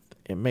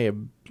may have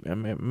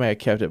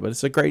kept it, but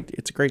it's a great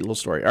little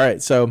story. All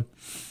right, so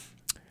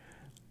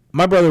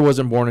my brother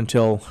wasn't born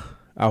until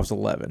I was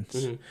 11.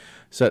 Mm-hmm.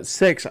 So at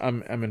 6,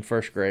 I'm in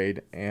first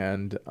grade,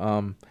 and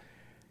I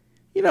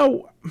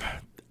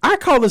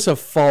call this a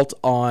fault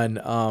on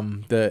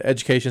the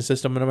education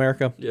system in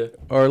America,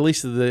 or at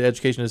least the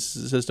education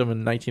system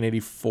in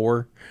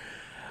 1984.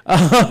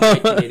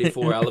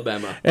 1984,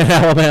 Alabama. In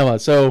Alabama.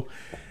 So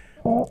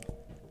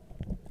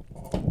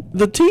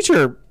the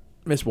teacher,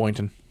 Miss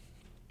Boynton,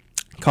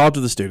 called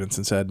to the students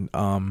and said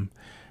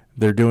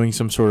they're doing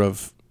some sort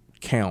of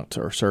count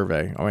or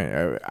survey. I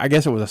mean, I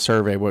guess it was a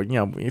survey, but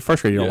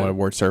first grade you don't know what a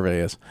word survey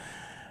is.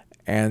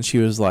 And she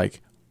was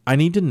like, "I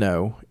need to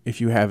know if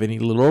you have any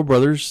little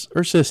brothers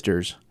or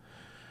sisters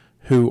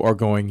who are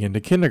going into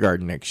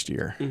kindergarten next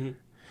year. Mm-hmm.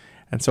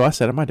 And so I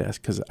sat at my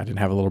desk because I didn't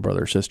have a little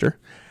brother or sister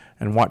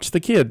and watched the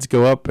kids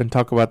go up and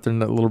talk about their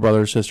little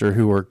brother or sister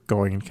who were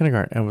going in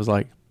kindergarten and was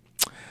like,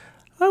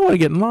 I want to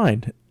get in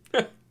line.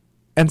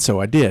 And so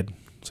I did.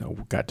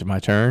 So got to my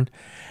turn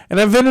and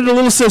I invented a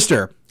little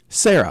sister,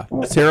 Sarah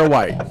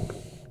White.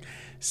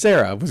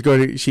 Sarah was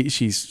going to.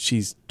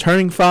 She's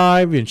turning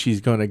 5 and she's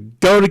going to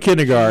go to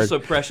kindergarten. She's so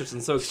precious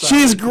and so excited.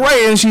 She's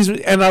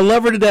great and I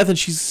love her to death and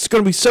she's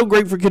going to be so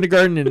great for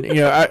kindergarten and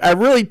I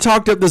really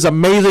talked up this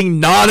amazing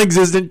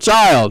non-existent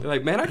child. You're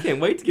like, man, I can't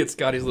wait to get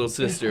Scotty's little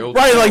sister.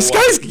 Right, like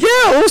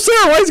little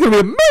Sarah White's going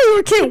to be amazing.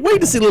 I can't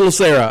wait to see little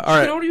Sarah. All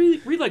right, you know,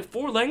 you read like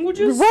 4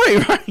 languages.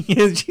 Right.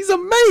 She's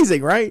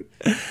amazing, right?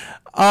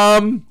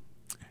 I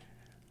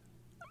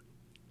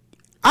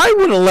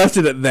would have left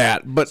it at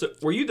that, but so,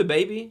 were you the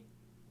baby?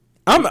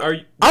 I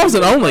was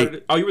an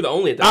only. Oh, you were the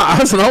only at that I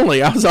was an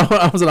only. I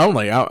was an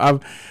only.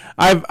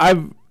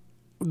 I've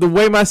the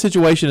way my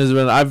situation has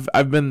been.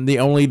 I've been the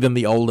only, then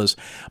the oldest.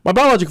 My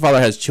biological father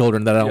has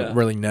children that I don't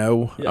really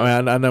know. Yeah. I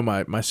mean, I know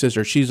my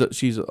sister. She's a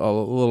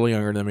little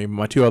younger than me.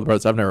 My 2 other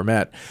brothers I've never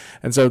met,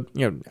 and so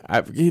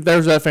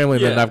there's that family.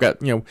 And then I've got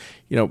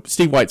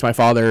Steve White's my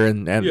father,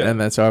 and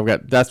then so I've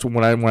got that's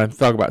when I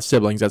talk about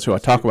siblings. That's who I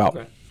talk about,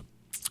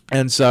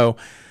 and so.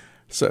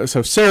 So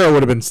Sarah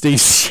would have been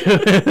Steve's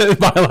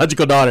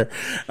biological daughter.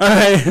 All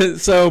right.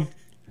 So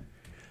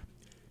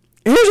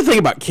here's the thing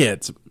about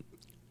kids.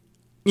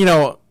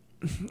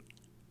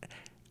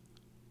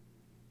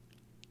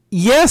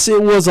 Yes,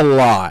 it was a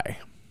lie.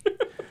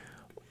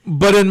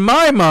 But in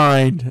my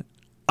mind,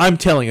 I'm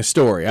telling a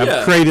story.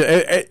 I've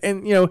created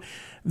and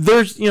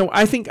there's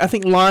I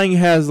think lying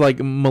has like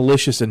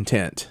malicious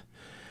intent.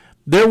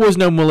 There was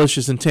no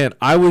malicious intent.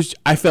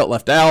 I felt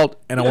left out,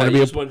 and I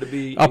wanted to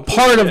be a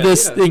part of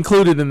this,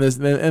 included in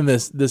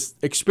this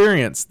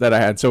experience that I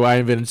had. So I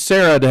invented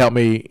Sarah to help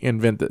me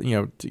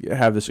to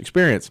have this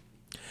experience.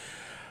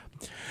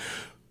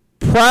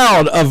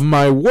 Proud of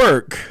my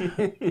work,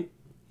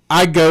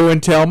 I go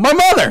and tell my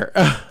mother,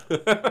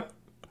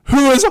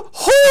 who is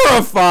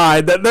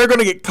horrified that they're going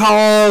to get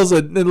calls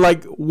and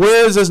like,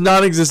 where's this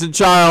non-existent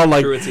child?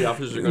 Like, truancy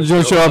officers are going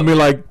to show up and be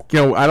like,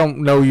 I don't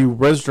know you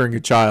registering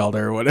a child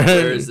or whatever.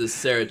 Where is this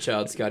Sarah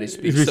child Scotty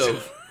speaks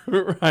of?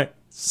 Right.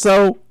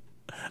 So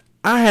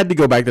I had to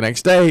go back the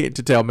next day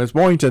to tell Miss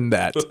Boynton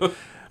that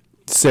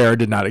Sarah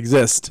did not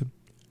exist.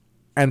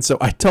 And so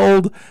I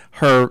told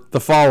her the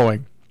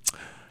following.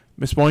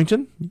 Miss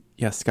Boynton?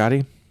 Yes,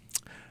 Scotty.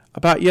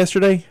 About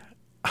yesterday,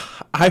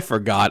 I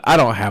forgot. I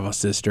don't have a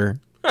sister.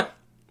 I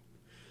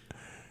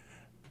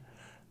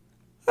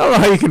don't know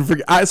how you can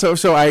forget. So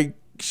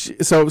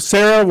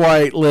Sarah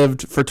White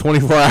lived for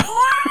 24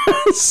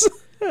 hours.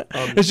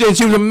 And she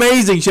was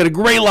amazing. She had a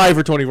great life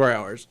for 24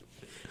 hours.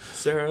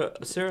 Sarah,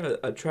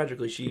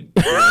 tragically, she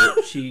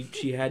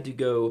had to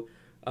go.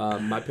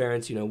 My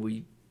parents,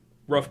 we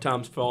rough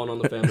times falling on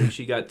the family.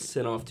 She got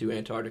sent off to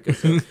Antarctica.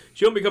 So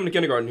she won't be coming to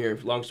kindergarten here.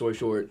 Long story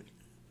short.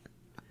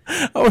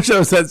 I wish I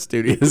was that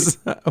studious.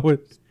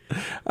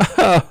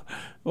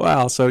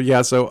 Wow. So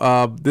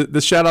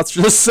the shout outs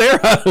to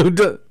Sarah,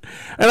 and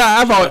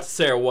I've always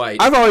Sarah White.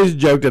 I've always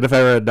joked that if I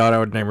ever had a daughter, I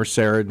would name her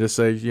Sarah and just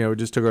say, it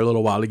just took her a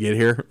little while to get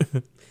here.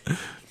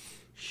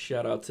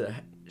 Shout out to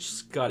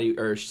Scotty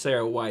or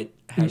Sarah White.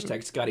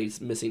 # Scotty's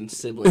missing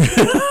sibling.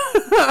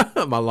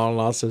 My long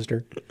lost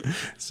sister.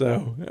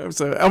 So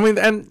I mean,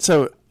 and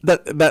so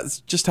that's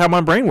just how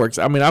my brain works.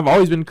 I mean, I've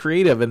always been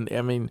creative, and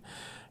I mean,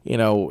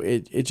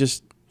 it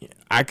just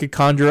I could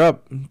conjure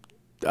up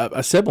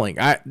a sibling.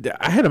 I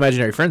had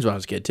imaginary friends when I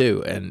was a kid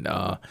too, and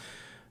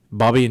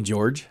Bobby and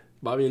George.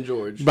 Bobby and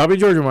George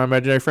were my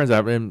imaginary friends. I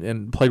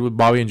and played with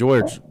Bobby and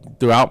George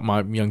throughout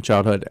my young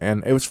childhood,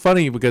 and it was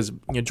funny because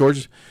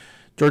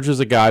George was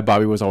a guy,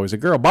 Bobby was always a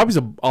girl. Bobby's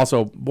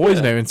also a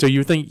boy's name, and so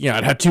you think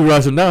I'd have 2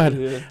 brothers.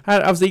 No,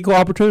 I was the equal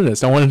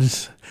opportunist. I wanted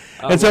to.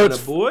 And so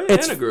it's a boy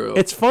and a girl.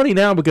 It's funny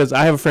now because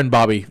I have a friend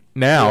Bobby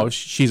now. Yeah.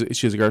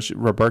 She's a girl,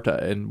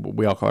 Roberta, and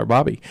we all call her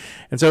Bobby.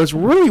 And so it's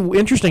really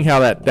interesting how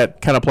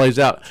that kind of plays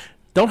out.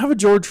 Don't have a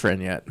George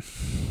friend yet.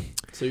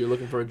 So you're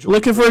looking for a George.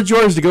 Looking for a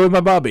George to go with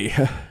my Bobby.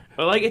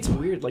 Well, like it's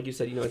weird, like you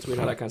said. It's weird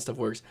how that kind of stuff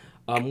works.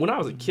 When I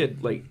was a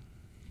kid, like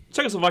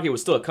Czechoslovakia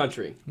was still a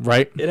country,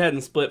 right? It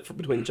hadn't split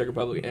between the Czech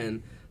Republic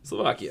and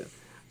Slovakia.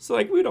 So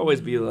like we'd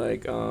always be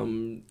like, I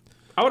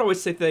would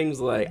always say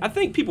things like, I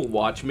think people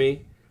watch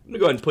me. I'm going to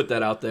go ahead and put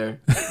that out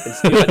there and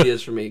steal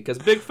ideas from me. Because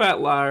Big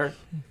Fat Liar,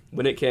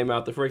 when it came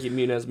out, the Frankie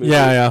Muniz movie.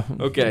 Yeah.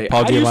 Okay.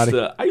 I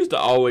used to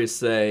always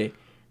say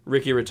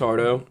Ricky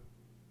Retardo.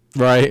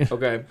 Right.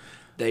 Okay.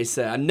 They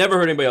said, I never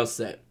heard anybody else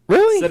say it.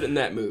 Really? Said it in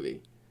that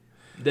movie.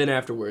 Then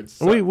afterwards.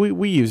 So.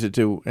 We use it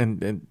too.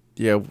 And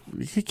yeah,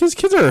 because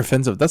kids are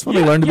offensive. That's when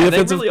they learn to be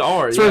offensive. They really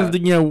are. Sort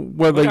of,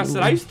 where like I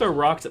said, I used to throw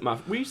rocks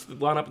at we used to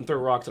line up and throw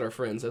rocks at our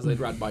friends as they'd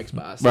ride bikes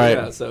by. So,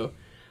 right. Yeah,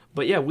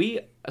 but yeah,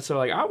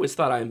 I always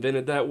thought I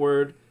invented that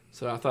word.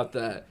 So I thought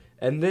that,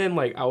 and then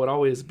like I would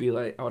always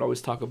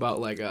talk about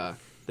like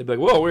they'd be like,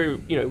 well,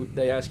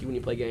 they ask you when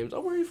you play games,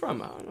 oh, where are you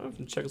from? I'm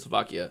from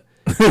Czechoslovakia.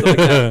 Stuff like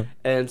that.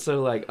 And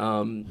so like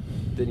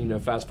then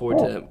fast forward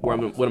to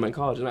when I'm in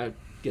college and I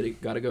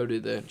got to go to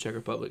the Czech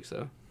Republic.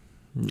 So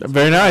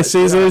very nice.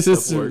 See,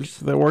 works.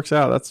 that works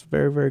out. That's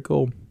very, very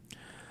cool.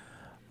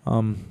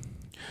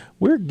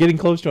 We're getting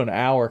close to an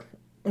hour.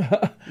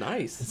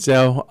 Nice.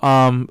 So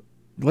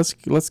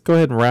let's go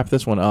ahead and wrap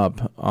this one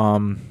up.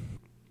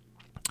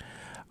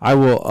 I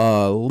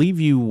will leave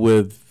you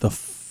with the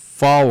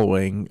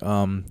following.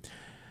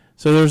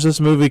 So there's this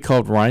movie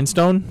called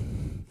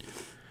Rhinestone,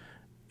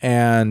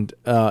 and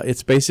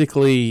it's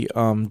basically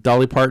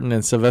Dolly Parton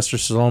and Sylvester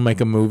Stallone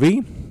make a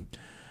movie.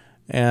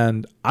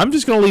 And I'm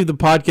just going to leave the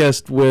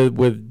podcast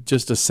with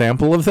just a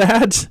sample of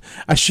that.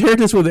 I shared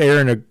this with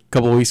Aaron a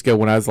couple of weeks ago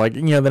when I was like,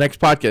 the next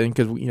podcast,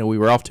 because we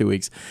were off 2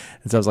 weeks,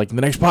 and so I was like,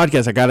 the next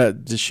podcast I gotta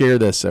just share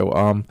this. So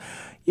I'm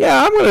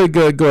gonna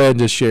go ahead and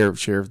just share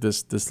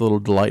this little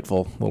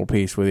delightful little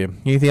piece with you.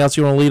 Anything else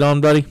you want to lead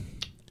on, buddy?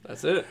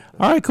 That's it.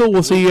 All right, cool.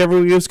 We'll see you it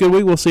was a good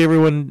week. We'll see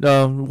everyone.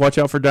 Watch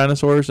out for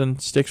dinosaurs and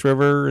Styx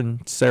River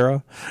and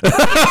Sarah.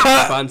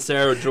 Find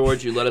Sarah or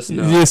George. You let us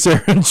know. Yes,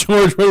 Sarah and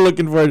George. We're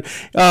looking for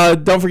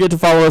it. Don't forget to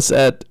follow us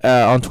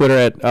on Twitter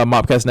at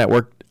Mopcast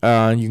Network.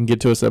 You can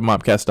get to us at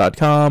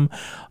mopcast.com.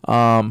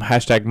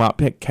 Hashtag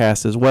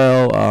Mopcast as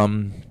well.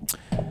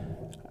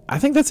 I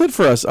think that's it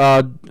for us.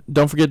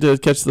 Don't forget to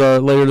catch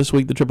later this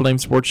week the Triple Name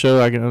Sports Show.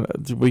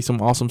 There'll be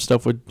some awesome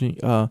stuff with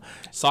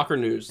soccer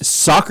news.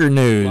 Soccer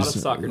news. A lot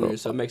of soccer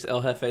news. So it makes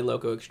El Jefe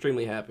Loco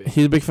extremely happy.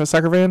 He's a big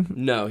soccer fan?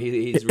 No,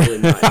 he's really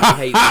not.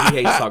 He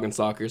hates talking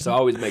soccer. So I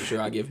always make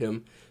sure I give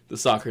him the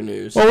soccer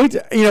news. Well,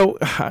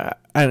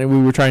 and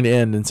we were trying to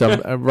end, and so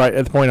right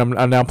at the point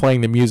I'm now playing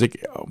the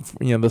music.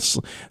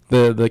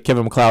 The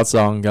Kevin MacLeod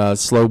song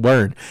 "Slow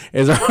Burn"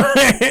 is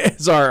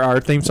our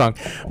theme song.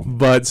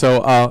 But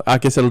so I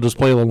guess it'll just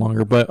play a little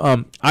longer. But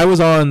I was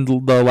on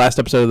the last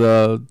episode of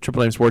the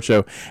Triple Name Sports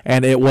Show,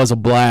 and it was a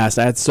blast.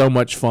 I had so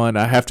much fun.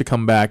 I have to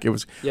come back.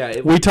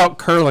 We talked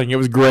curling. It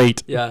was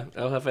great. Yeah,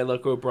 El Jefe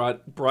Loco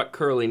brought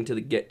curling to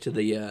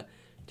the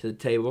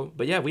table.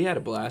 But yeah, we had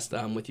a blast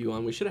with you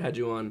on. We should have had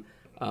you on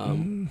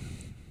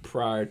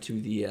prior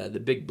to the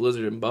big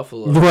blizzard in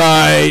Buffalo.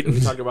 Right.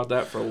 We talked about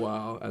that for a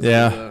while.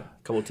 A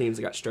couple of teams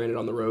that got stranded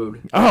on the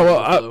road.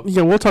 Oh, well,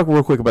 we'll talk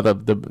real quick about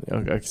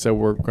okay, so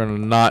we're going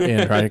to not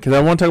end, right? Because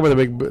I want to talk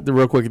about the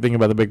real quick thing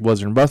about the big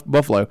blizzard in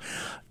Buffalo.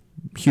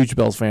 Huge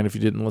Bills fan if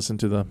you didn't listen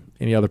to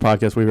any other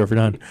podcast we've ever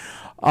done.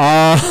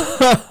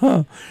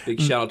 Big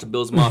shout out to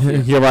Bills Mafia.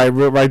 Yeah,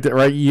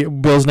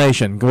 right. Bills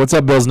Nation. What's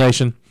up, Bills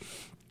Nation?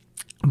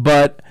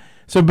 But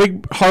so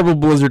big horrible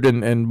blizzard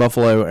in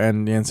Buffalo,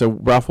 and so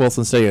Ralph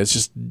Wilson Stadium is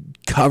just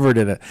covered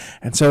in it,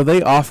 and so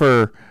they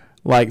offer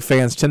like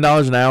fans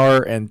 $10 an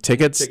hour and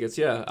tickets. Tickets,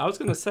 yeah. I was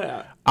gonna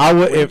say I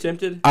would. Were you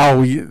tempted?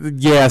 Oh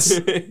yes,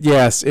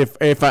 yes. If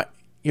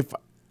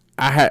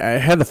I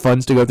had the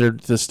funds to go there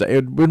to stay, it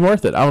would have been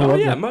worth it.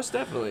 Most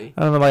definitely.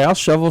 I don't know, like I'll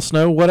shovel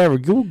snow, whatever.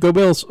 Go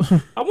Bills.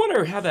 I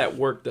wonder how that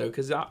worked though,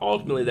 because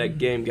ultimately that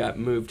game got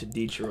moved to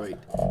Detroit.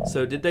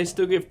 So did they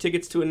still give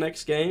tickets to a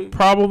next game?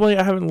 Probably.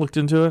 I haven't looked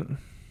into it.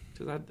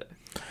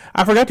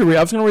 I forgot to read.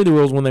 I was going to read the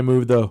rules when they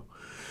moved the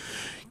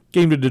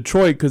game to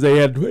Detroit because they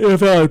had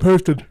NFL had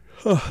posted.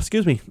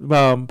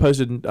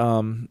 Posted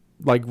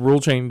like rule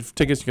change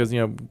tickets because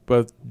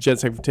both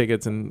Jets have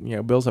tickets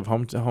and Bills have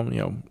home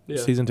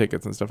season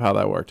tickets and stuff. How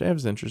that worked, it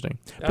was interesting.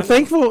 But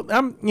thanks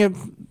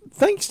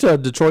to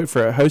Detroit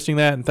for hosting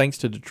that, and thanks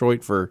to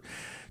Detroit for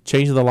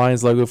changing the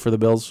Lions logo for the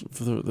Bills.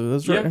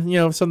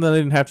 Something they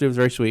didn't have to. It was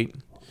very sweet.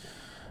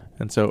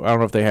 And so I don't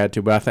know if they had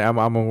to, but I think I'm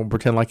gonna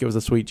pretend like it was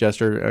a sweet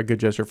gesture, a good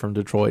gesture from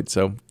Detroit.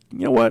 So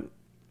you know what,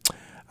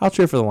 I'll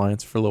cheer for the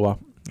Lions for a little while.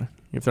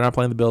 If they're not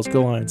playing the Bills,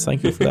 go Lions.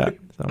 Thank you for that.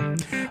 So,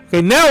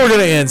 okay, now we're going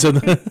to end. So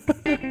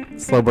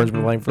Slow Burn's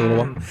been playing for a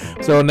little while.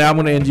 So now I'm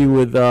going to end you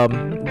with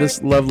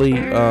this lovely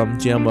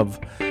gem of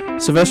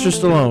Sylvester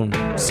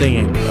Stallone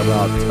singing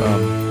about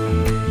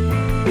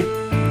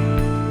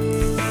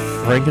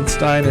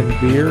Frankenstein and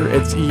beer.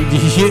 It's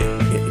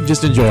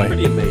just enjoy.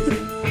 Pretty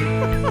amazing.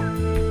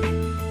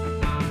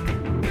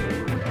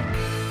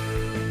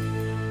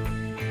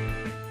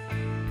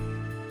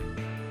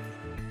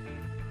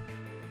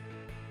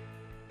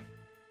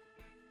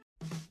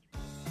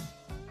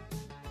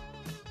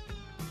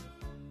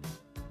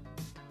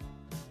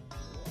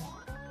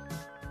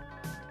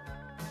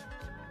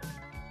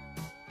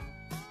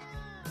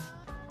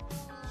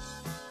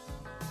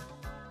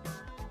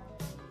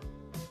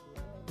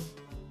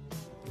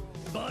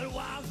 But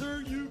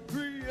wiser, you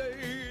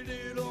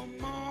created a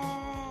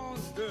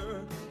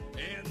monster,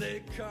 and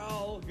they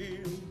call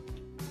him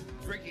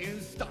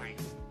Frankenstein.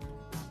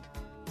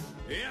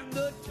 And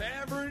the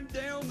tavern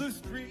down the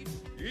street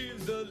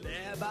is the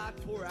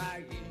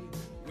laboratory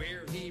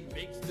where he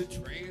makes the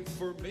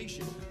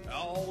transformation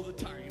all the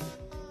time.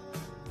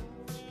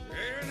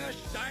 And a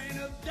stein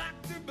of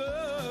Dr.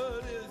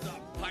 Blood is a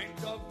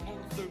pint of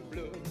monster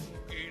blood,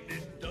 and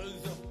it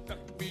does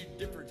affect me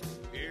different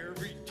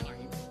every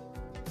time.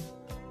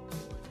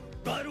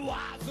 But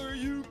wiser,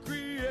 you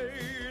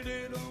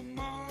created a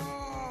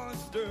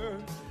monster,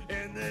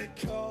 and they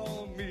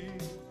call me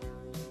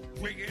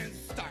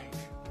Wiggins.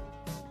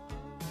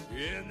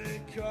 and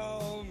they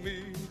call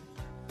me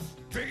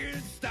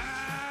Frankenstein.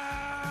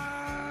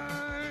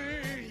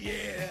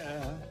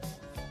 Yeah,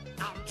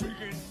 I'm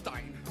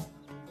Frankenstein.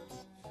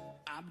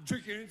 I'm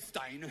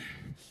Frankenstein.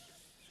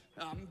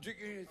 I'm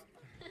drinking.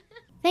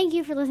 Thank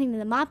you for listening to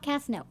the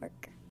Mopcast Network.